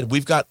said,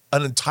 we've got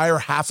an entire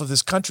half of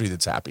this country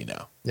that's happy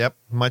now. Yep,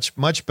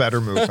 much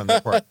better move on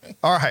their part.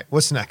 All right,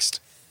 what's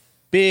next?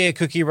 Big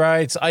Cookie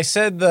writes, I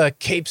said the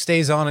cape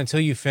stays on until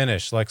you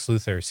finish, Lex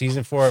Luthor.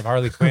 Season 4 of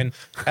Harley Quinn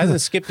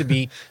hasn't skipped a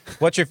beat.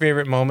 What's your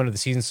favorite moment of the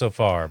season so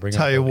far?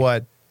 Tell you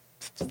what,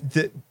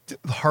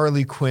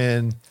 Harley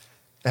Quinn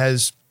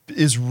is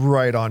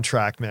right on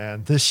track,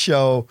 man. This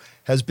show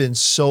has been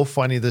so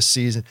funny this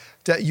season.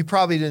 You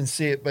probably didn't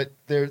see it, but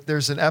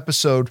there's an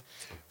episode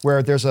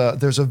where there's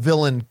a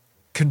villain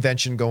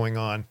convention going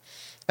on,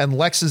 and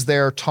Lex is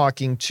there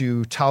talking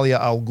to Talia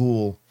al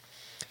Ghul.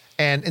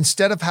 And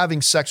instead of having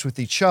sex with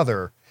each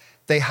other,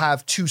 they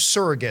have 2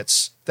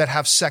 surrogates that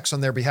have sex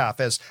on their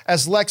behalf.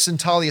 As Lex and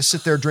Talia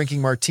sit there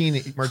drinking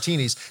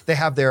martinis, they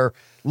have their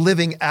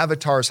living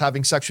avatars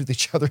having sex with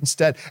each other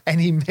instead. And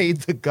he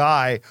made the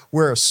guy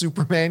wear a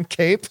Superman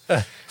cape.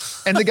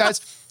 And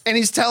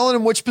he's telling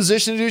him which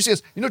position to do. He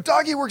goes,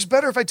 doggy works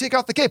better if I take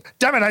off the cape.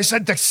 Damn it, I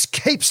said the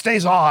cape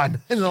stays on.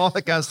 And all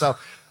that kind of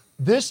stuff.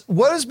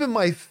 What has been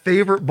my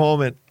favorite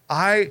moment?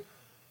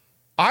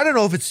 I don't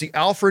know if it's the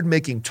Alfred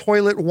making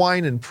toilet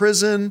wine in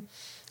prison.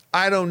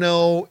 I don't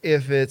know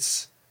if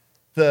it's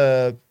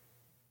I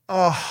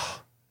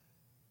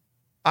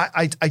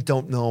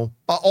don't know.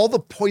 All the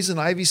Poison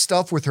Ivy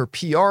stuff with her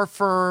PR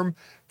firm,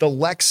 the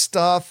Lex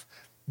stuff,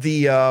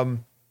 the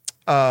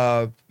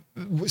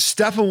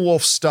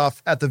Steppenwolf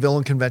stuff at the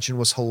villain convention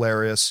was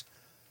hilarious.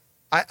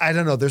 I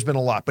don't know. There's been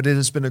a lot, but it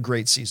has been a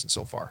great season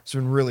so far. It's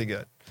been really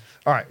good.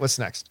 All right, what's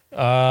next?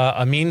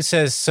 Amin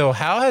says, so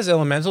how has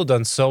Elemental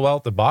done so well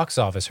at the box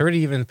office? Heard it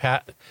even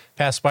past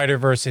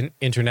Spider-Verse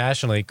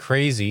internationally.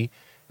 Crazy,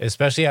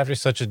 especially after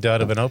such a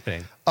dud of an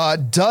opening.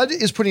 Dud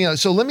is putting out.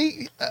 So let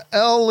me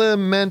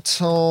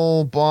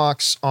Elemental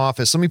box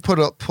office. Let me pull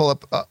it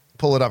up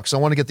because I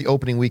want to get the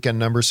opening weekend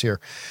numbers here.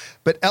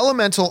 But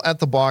Elemental at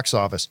the box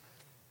office.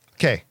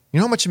 Okay, you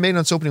know how much it made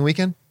on its opening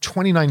weekend?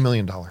 $29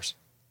 million.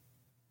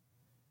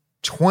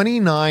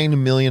 $29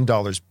 million.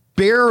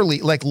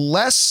 Barely, like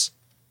less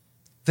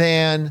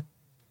than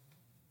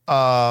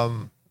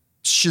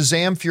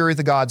Shazam! Fury of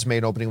the Gods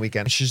made opening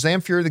weekend.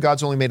 Shazam! Fury of the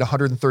Gods only made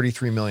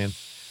 $133 million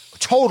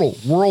total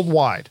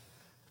worldwide.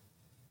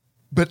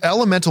 But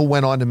Elemental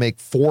went on to make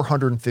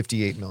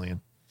 $458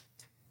 million.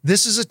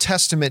 This is a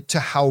testament to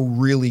how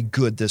really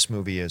good this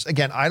movie is.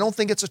 Again, I don't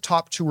think it's a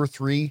top 2 or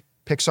 3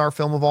 Pixar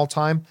film of all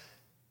time,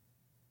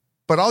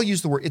 but I'll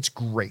use the word, it's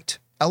great.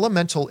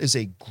 Elemental is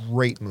a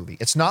great movie.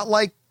 It's not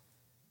like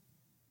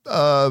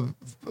I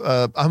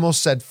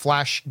almost said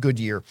Flash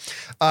Goodyear.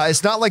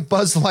 It's not like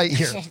Buzz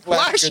Lightyear.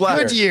 Flash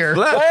Goodyear.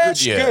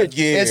 Flash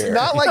Goodyear. It's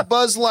not like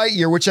Buzz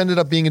Lightyear, which ended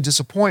up being a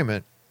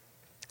disappointment.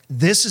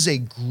 This is a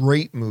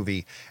great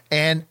movie,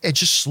 and it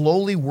just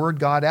slowly word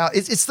got out.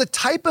 It's the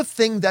type of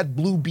thing that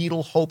Blue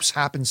Beetle hopes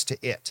happens to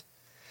it.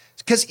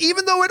 Because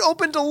even though it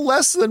opened to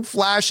less than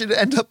Flash, it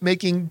ended up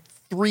making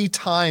 3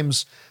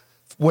 times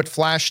what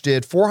Flash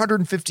did,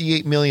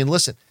 $458 million.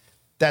 Listen,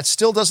 that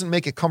still doesn't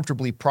make it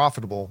comfortably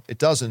profitable. It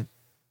doesn't.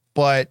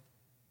 But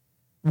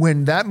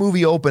when that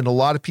movie opened, a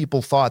lot of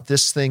people thought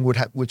this thing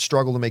would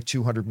struggle to make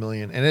 $200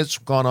 million, and it's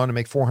gone on to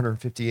make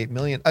 $458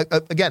 million.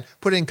 Again,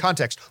 put it in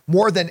context,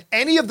 more than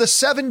any of the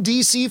 7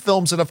 DC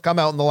films that have come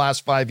out in the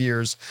last 5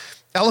 years.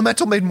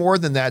 Elemental made more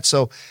than that.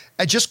 So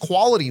just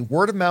quality,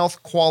 word of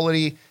mouth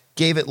quality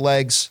gave it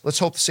legs. Let's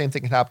hope the same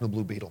thing can happen to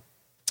Blue Beetle.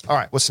 All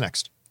right, what's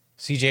next?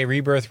 CJ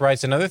Rebirth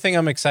writes, another thing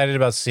I'm excited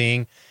about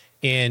seeing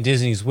in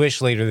Disney's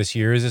Wish later this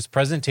year is its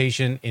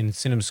presentation in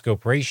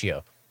CinemaScope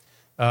ratio.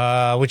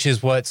 which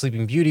is what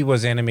Sleeping Beauty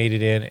was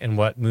animated in, and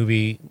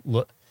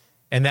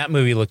and that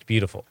movie looked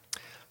beautiful.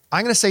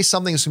 I'm going to say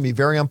something that's going to be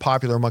very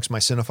unpopular amongst my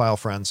cinephile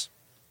friends.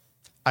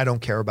 I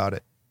don't care about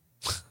it.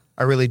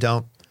 I really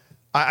don't.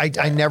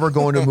 I never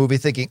go into a movie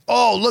thinking,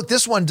 oh, look,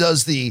 this one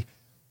does the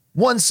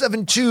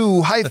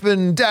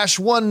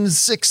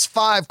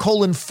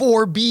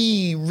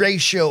 172-165:4B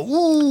ratio.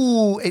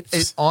 Ooh,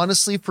 it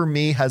honestly, for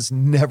me, has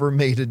never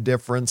made a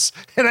difference.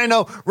 And I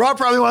know Rob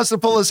probably wants to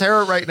pull his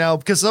hair out right now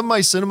because some of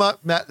my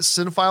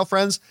cinephile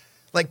friends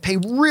like pay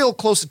real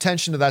close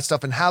attention to that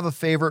stuff and have a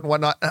favorite and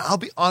whatnot. And I'll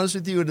be honest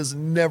with you, it has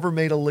never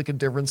made a lick of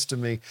difference to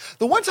me.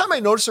 The one time I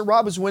noticed it,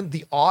 Rob, is when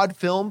the odd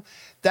film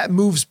that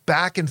moves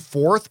back and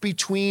forth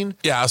between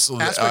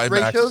aspect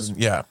ratios.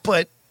 Yeah.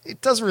 But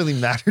it doesn't really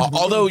matter.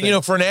 Although,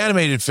 for an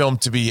animated film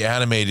to be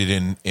animated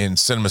in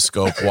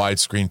CinemaScope,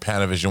 widescreen,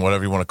 Panavision,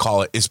 whatever you want to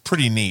call it, is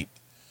pretty neat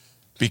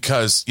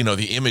because,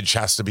 the image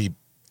has to be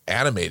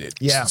animated.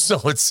 Yeah. So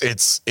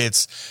it's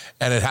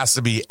and it has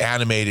to be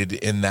animated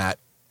in that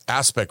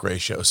aspect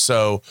ratio.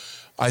 So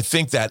I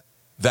think that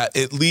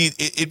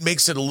it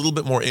makes it a little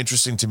bit more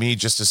interesting to me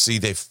just to see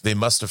they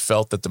must have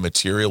felt that the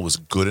material was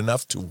good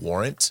enough to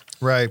warrant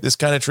this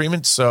kind of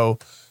treatment. So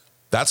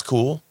that's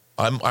cool.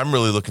 I'm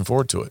really looking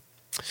forward to it.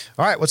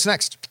 All right, what's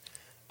next?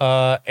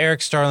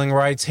 Eric Starling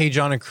writes, "Hey,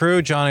 John and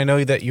crew. John, I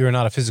know that you are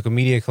not a physical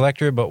media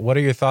collector, but what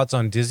are your thoughts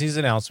on Disney's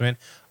announcement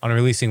on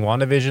releasing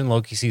WandaVision,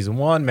 Loki Season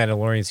 1,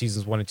 Mandalorian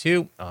Seasons 1 and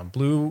 2 on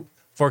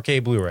 4K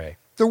Blu-ray?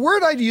 The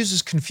word I'd use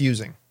is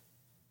confusing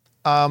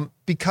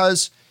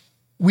because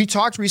we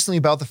talked recently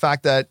about the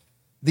fact that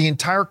the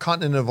entire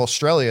continent of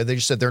Australia, they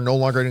just said they're no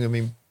longer going to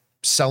be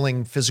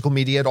selling physical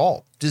media at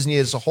all. Disney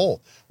as a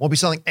whole won't be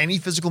selling any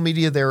physical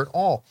media there at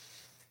all.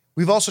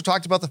 We've also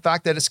talked about the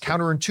fact that it's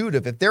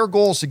counterintuitive. If their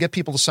goal is to get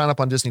people to sign up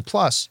on Disney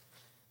Plus,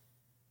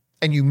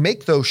 and you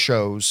make those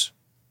shows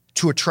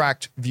to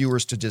attract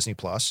viewers to Disney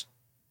Plus,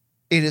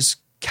 it is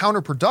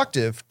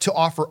counterproductive to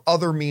offer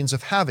other means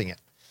of having it.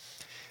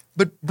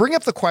 But bring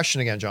up the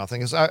question again, Jonathan,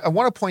 because I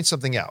want to point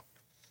something out.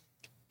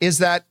 Is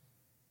that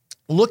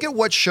look at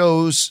what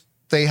shows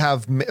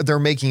they're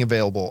making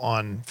available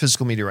on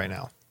physical media right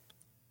now.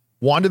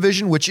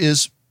 WandaVision, which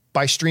is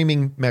by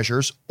streaming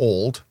measures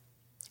old.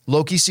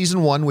 Loki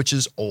Season 1, which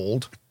is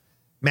old.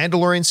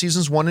 Mandalorian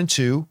Seasons 1 and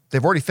 2,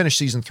 they've already finished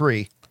Season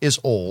 3, is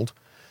old.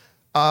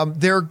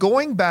 They're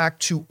going back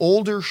to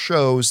older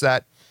shows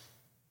that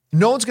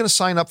no one's going to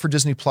sign up for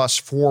Disney Plus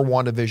for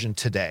WandaVision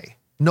today.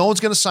 No one's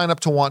going to sign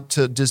up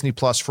to Disney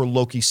Plus for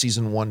Loki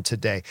Season 1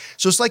 today.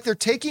 So it's like they're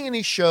taking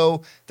any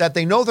show that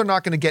they know they're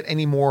not going to get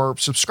any more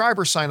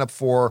subscribers sign up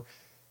for,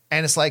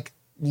 and it's like,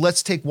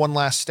 let's take one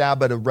last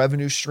stab at a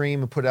revenue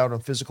stream and put it out on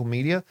physical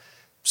media.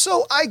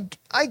 So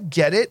I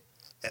get it.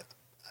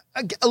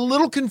 A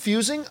little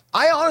confusing.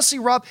 I honestly,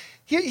 Rob,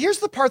 here's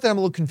the part that I'm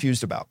a little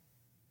confused about.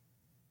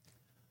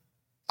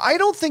 I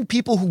don't think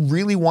people who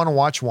really want to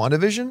watch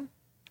WandaVision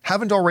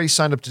haven't already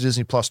signed up to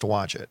Disney Plus to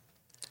watch it,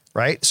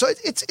 right? So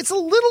it's a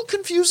little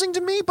confusing to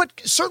me, but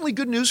certainly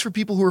good news for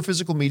people who are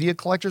physical media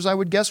collectors, I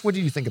would guess. What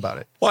do you think about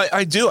it? Well,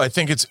 I do. I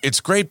think it's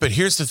great, but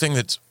here's the thing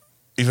that's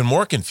even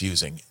more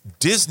confusing.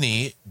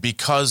 Disney,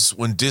 because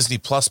when Disney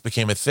Plus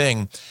became a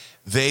thing,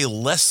 they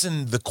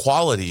lessened the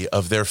quality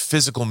of their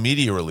physical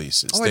media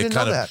releases. Oh, I didn't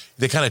know that.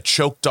 They kind of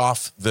choked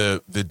off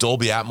the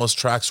Dolby Atmos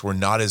tracks were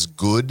not as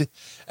good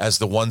as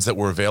the ones that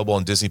were available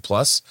on Disney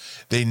Plus.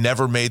 They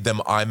never made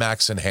them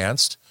IMAX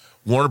enhanced.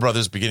 Warner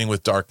Brothers, beginning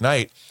with Dark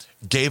Knight,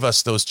 gave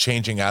us those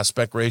changing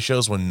aspect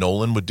ratios when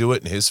Nolan would do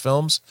it in his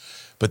films,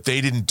 but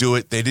they didn't do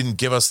it. They didn't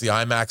give us the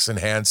IMAX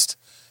enhanced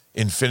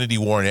Infinity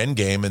War and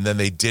Endgame, and then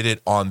they did it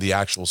on the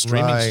actual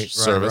streaming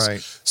service.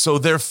 Right. So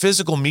their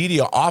physical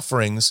media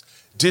offerings,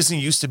 Disney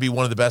used to be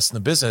one of the best in the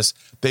business.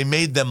 They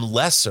made them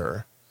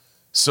lesser.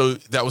 So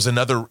that was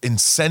another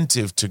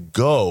incentive to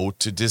go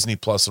to Disney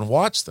Plus and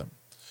watch them.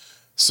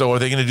 So are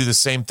they going to do the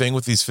same thing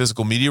with these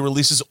physical media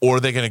releases, or are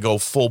they going to go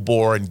full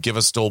bore and give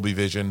us Dolby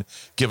Vision,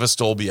 give us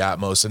Dolby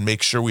Atmos, and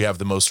make sure we have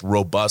the most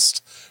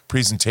robust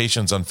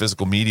presentations on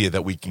physical media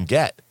that we can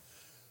get?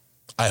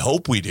 I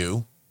hope we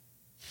do.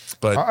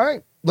 But all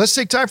right, let's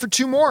take time for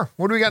two more.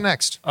 What do we got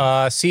next?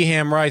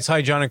 Seaham writes,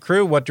 "Hi, John and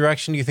crew. What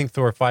direction do you think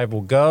Thor 5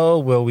 will go?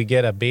 Will we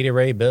get a Beta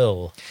Ray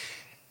Bill?"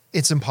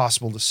 It's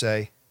impossible to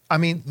say. I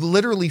mean,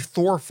 literally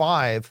Thor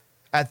 5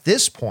 at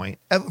this point,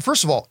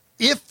 first of all,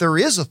 if there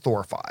is a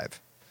Thor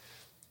 5,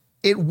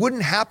 it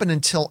wouldn't happen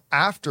until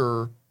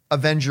after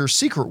Avengers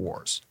Secret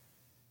Wars.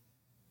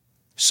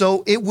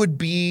 So it would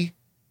be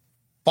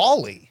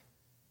folly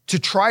to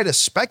try to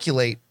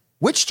speculate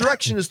which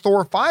direction is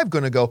Thor 5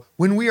 going to go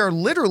when we are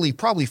literally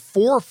probably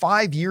 4 or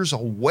 5 years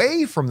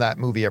away from that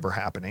movie ever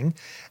happening,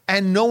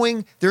 and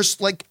knowing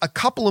there's like a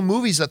couple of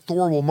movies that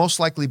Thor will most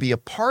likely be a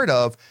part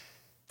of,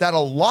 that a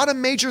lot of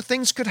major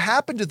things could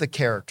happen to the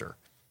character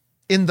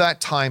in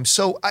that time.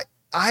 So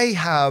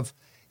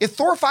if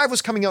Thor 5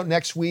 was coming out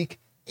next week,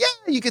 yeah,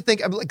 you could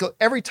think, like,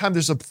 every time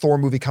there's a Thor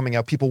movie coming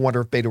out, people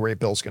wonder if Beta Ray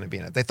Bill's going to be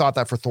in it. They thought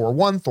that for Thor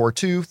 1, Thor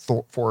 2,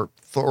 Thor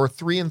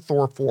 3, and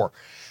Thor 4.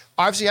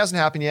 Obviously, it hasn't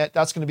happened yet.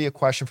 That's going to be a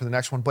question for the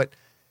next one. But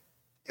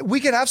we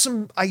could have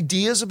some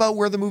ideas about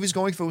where the movie's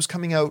going if it was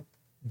coming out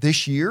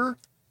this year,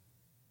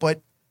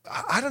 but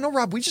I don't know,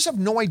 Rob. We just have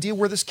no idea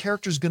where this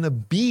character is going to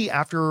be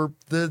after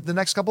the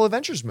next couple of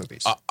Avengers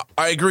movies.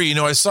 I agree. You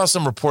know, I saw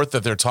some report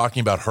that they're talking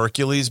about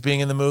Hercules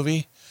being in the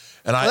movie.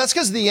 And that's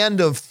because of the end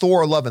of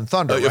Thor: Love and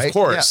Thunder, right? Of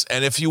course. Yeah.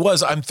 And if he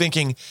was, I'm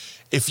thinking,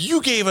 if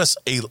you gave us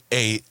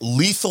a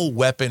Lethal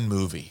Weapon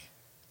movie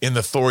in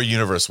the Thor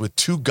universe with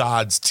two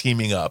gods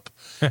teaming up,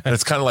 and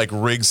it's kind of like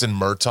Riggs and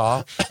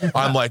Murtaugh,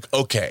 I'm like,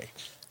 okay,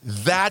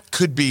 that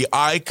could be,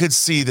 I could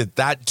see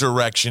that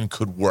direction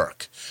could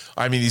work.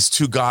 I mean, these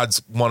two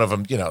gods, one of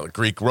them, you know, the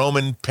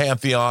Greek-Roman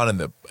pantheon and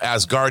the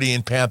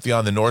Asgardian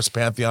pantheon, the Norse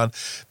pantheon,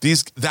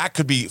 that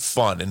could be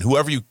fun. And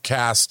whoever you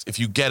cast, if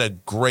you get a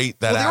great...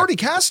 They already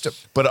cast him.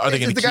 But are they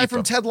going to keep him? The guy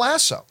from Ted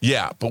Lasso.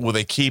 Yeah, but will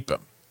they keep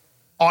him?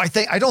 Oh, I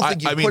don't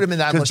think you put him in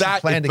that unless you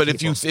plan to but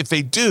keep him. If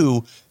they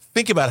do,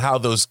 think about how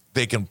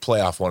they can play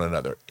off one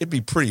another. It'd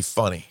be pretty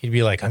funny. He'd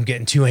be like, I'm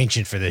getting too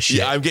ancient for this shit.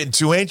 Yeah, I'm getting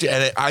too ancient,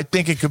 and I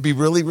think it could be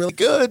really, really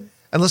good.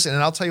 And listen,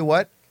 and I'll tell you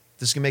what,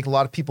 this is going to make a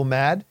lot of people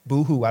mad.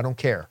 Boo-hoo, I don't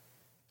care.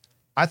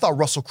 I thought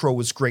Russell Crowe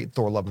was great in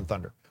Thor: Love and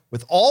Thunder.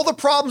 With all the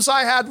problems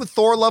I had with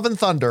Thor: Love and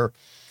Thunder,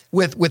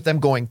 with them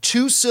going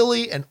too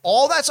silly and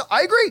all that stuff,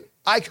 I agree.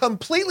 I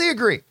completely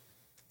agree.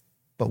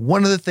 But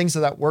one of the things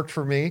that worked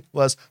for me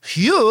was,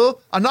 you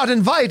are not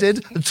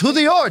invited to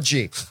the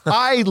orgy.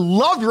 I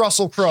loved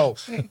Russell Crowe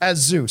as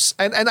Zeus.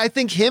 And I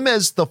think him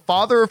as the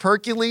father of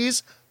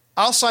Hercules,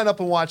 I'll sign up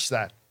and watch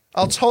that.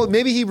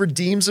 Maybe he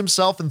redeems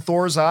himself in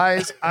Thor's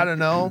eyes. I don't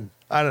know.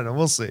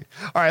 We'll see.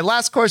 All right,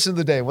 last question of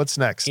the day. What's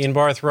next? Ian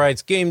Barth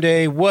writes, game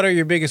day, what are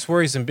your biggest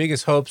worries and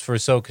biggest hopes for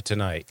Ahsoka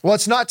tonight? Well,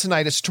 it's not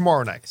tonight. It's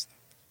tomorrow night.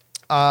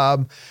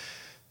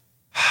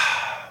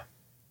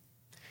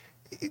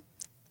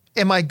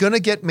 Am I going to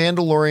get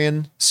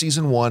Mandalorian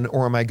season 1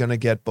 or am I going to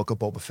get Book of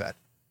Boba Fett?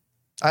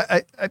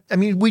 I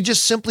mean, we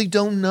just simply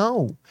don't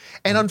know.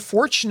 And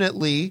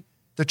unfortunately,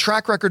 the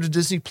track record of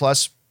Disney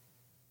Plus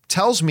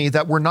tells me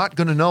that we're not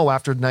going to know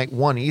after night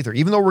 1 either,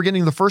 even though we're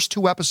getting the first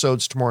 2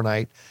 episodes tomorrow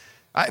night.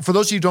 For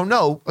those of you who don't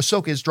know,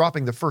 Ahsoka is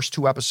dropping the first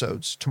 2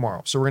 episodes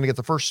tomorrow. So we're going to get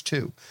the first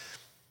 2.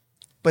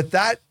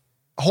 But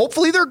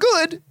hopefully they're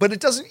good, but it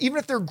doesn't, even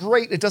if they're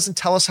great, it doesn't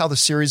tell us how the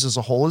series as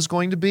a whole is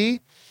going to be.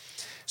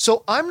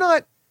 So I'm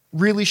not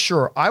really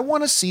sure. I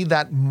want to see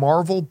that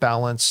Marvel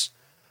balance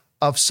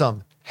of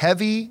some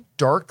heavy,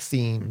 dark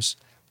themes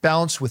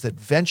balanced with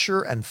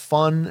adventure and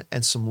fun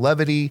and some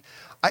levity.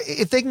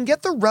 If they can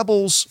get the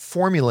Rebels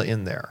formula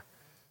in there,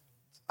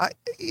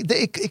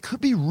 it could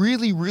be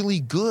really, really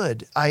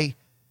good.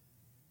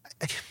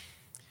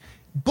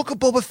 Book of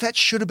Boba Fett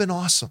should have been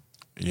awesome.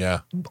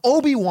 Yeah.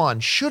 Obi-Wan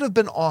should have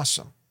been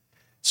awesome.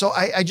 So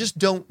I just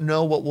don't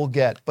know what we'll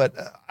get. But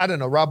I don't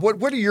know, Rob,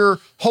 what are your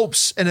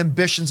hopes and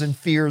ambitions and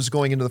fears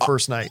going into the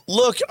first night?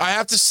 Look, I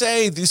have to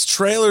say, these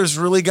trailers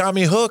really got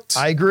me hooked.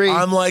 I agree.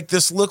 I'm like,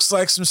 this looks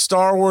like some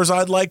Star Wars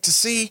I'd like to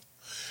see.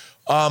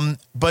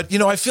 But, you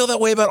know, I feel that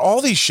way about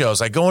all these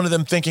shows. I go into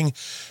them thinking,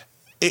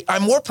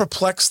 I'm more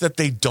perplexed that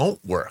they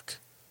don't work.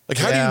 Like,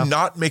 how do you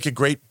not make a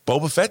great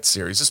Boba Fett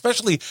series,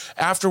 especially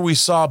after we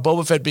saw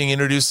Boba Fett being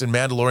introduced in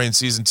Mandalorian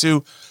Season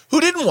 2? Who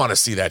didn't want to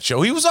see that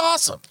show? He was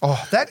awesome.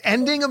 Oh, that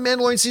ending of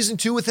Mandalorian Season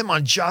 2 with him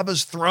on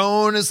Jabba's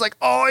throne is like,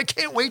 oh, I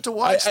can't wait to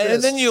watch this.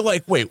 And then you're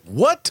like, wait,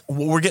 what?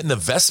 We're getting the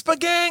Vespa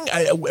gang?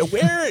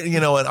 Where? You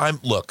know, and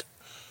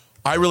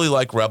I really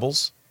like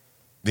Rebels,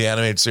 the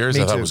animated series.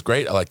 I thought it was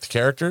great. I like the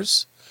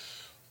characters.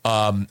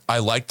 I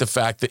like the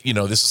fact that, you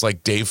know, this is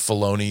like Dave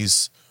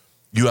Filoni's.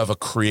 You have a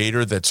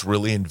creator that's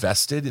really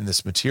invested in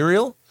this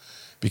material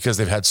because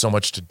they've had so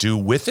much to do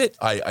with it.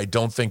 I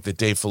don't think that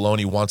Dave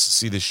Filoni wants to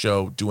see this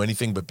show do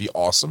anything but be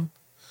awesome.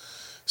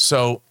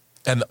 So,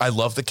 and I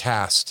love the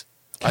cast.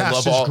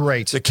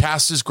 Great. The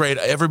cast is great.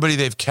 Everybody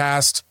they've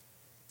cast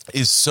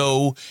is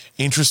so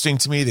interesting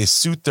to me. They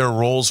suit their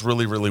roles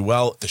really, really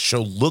well. The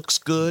show looks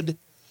good.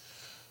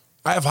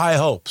 I have high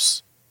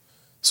hopes.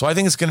 So I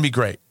think it's going to be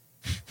great.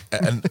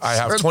 And I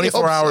have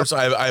 24 hours.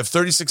 I have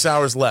 36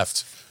 hours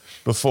left.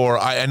 Before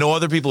I know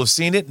other people have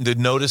seen it and did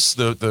notice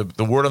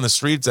the word on the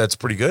streets. That's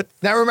pretty good.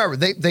 Now remember,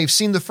 they've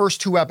seen the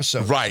first 2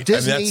 episodes. Right.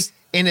 Disney,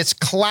 in its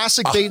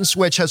classic bait and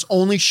switch, has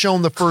only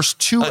shown the first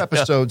 2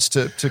 episodes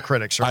to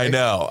critics. Right? I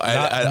know.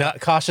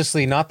 Not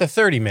cautiously, not the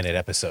 30-minute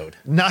episode.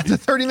 Not the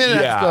 30-minute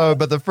episode,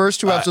 but the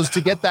first 2 episodes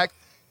to get that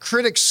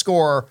critic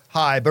score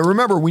high. But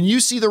remember, when you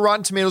see the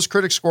Rotten Tomatoes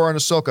critic score on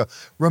Ahsoka,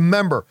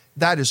 remember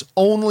that is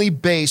only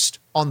based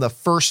on the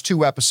first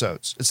 2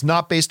 episodes. It's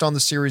not based on the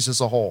series as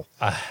a whole.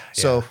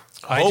 So.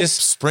 Hope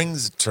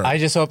springs eternal. I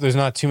just hope there's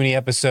not too many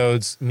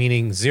episodes,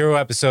 meaning 0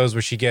 episodes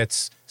where she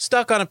gets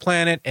stuck on a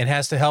planet and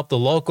has to help the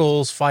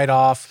locals fight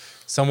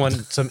off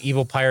some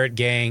evil pirate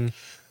gang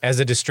as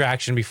a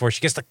distraction before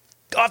she gets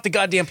off the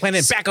goddamn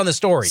planet and back on the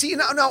story. See,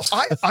 now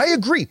I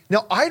agree.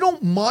 Now, I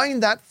don't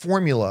mind that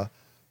formula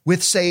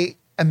with, say,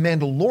 and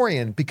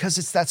Mandalorian because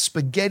it's that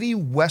spaghetti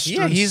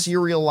Western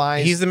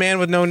serialized. He's the man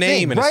with no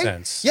name thing, in right? a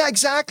sense. Yeah,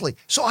 exactly.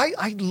 So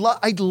I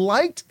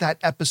liked that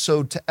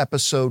episode to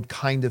episode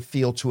kind of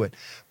feel to it.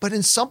 But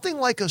in something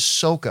like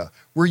Ahsoka,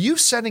 where you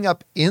setting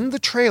up in the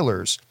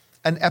trailers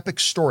an epic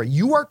story,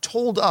 you are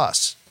told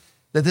us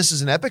that this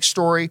is an epic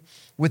story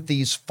with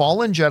these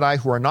fallen Jedi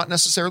who are not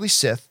necessarily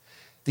Sith,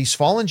 these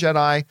fallen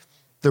Jedi,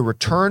 the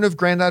return of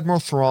Grand Admiral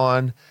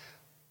Thrawn,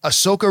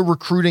 Ahsoka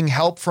recruiting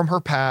help from her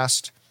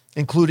past,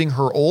 including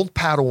her old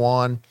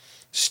Padawan,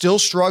 still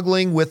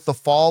struggling with the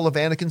fall of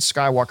Anakin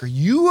Skywalker.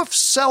 You have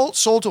sold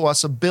to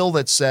us a bill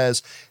that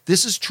says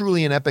this is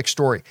truly an epic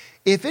story.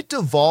 If it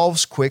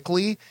devolves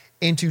quickly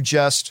into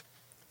just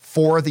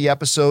 4 of the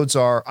episodes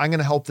are, I'm going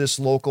to help this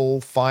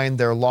local find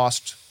their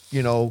lost,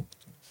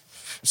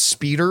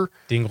 speeder.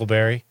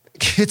 Dingleberry.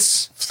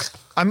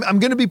 I'm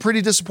going to be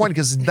pretty disappointed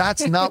because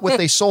that's not what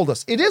they sold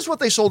us. It is what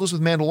they sold us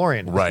with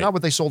Mandalorian. Right. It's not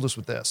what they sold us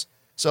with this.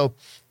 So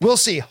we'll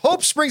see.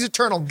 Hope springs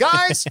eternal.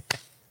 Guys,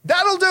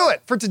 that'll do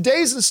it for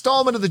today's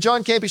installment of the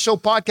John Campea Show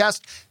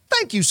podcast.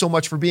 Thank you so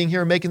much for being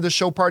here and making this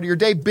show part of your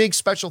day. Big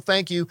special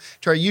thank you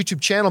to our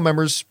YouTube channel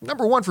members.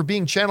 Number one, for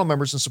being channel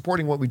members and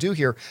supporting what we do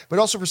here, but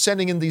also for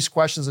sending in these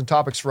questions and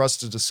topics for us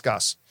to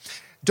discuss.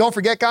 Don't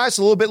forget, guys,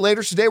 a little bit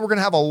later today, we're going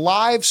to have a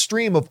live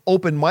stream of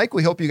Open Mic.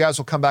 We hope you guys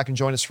will come back and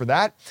join us for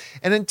that.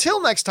 And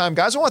until next time,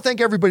 guys, I want to thank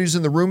everybody who's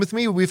in the room with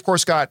me. We, of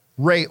course, got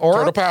Ray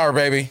Ora. Total power,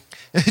 baby.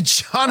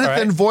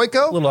 Jonathan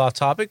Voico. A little off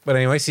topic, but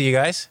anyway, see you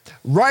guys.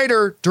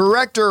 Writer,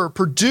 director,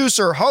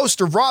 producer,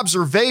 host of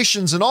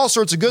Robservations and all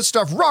sorts of good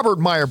stuff, Robert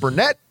Meyer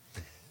Burnett.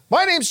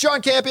 My name's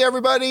John Campea,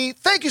 everybody.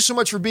 Thank you so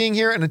much for being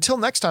here. And until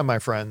next time, my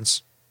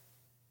friends,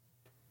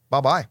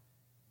 bye-bye.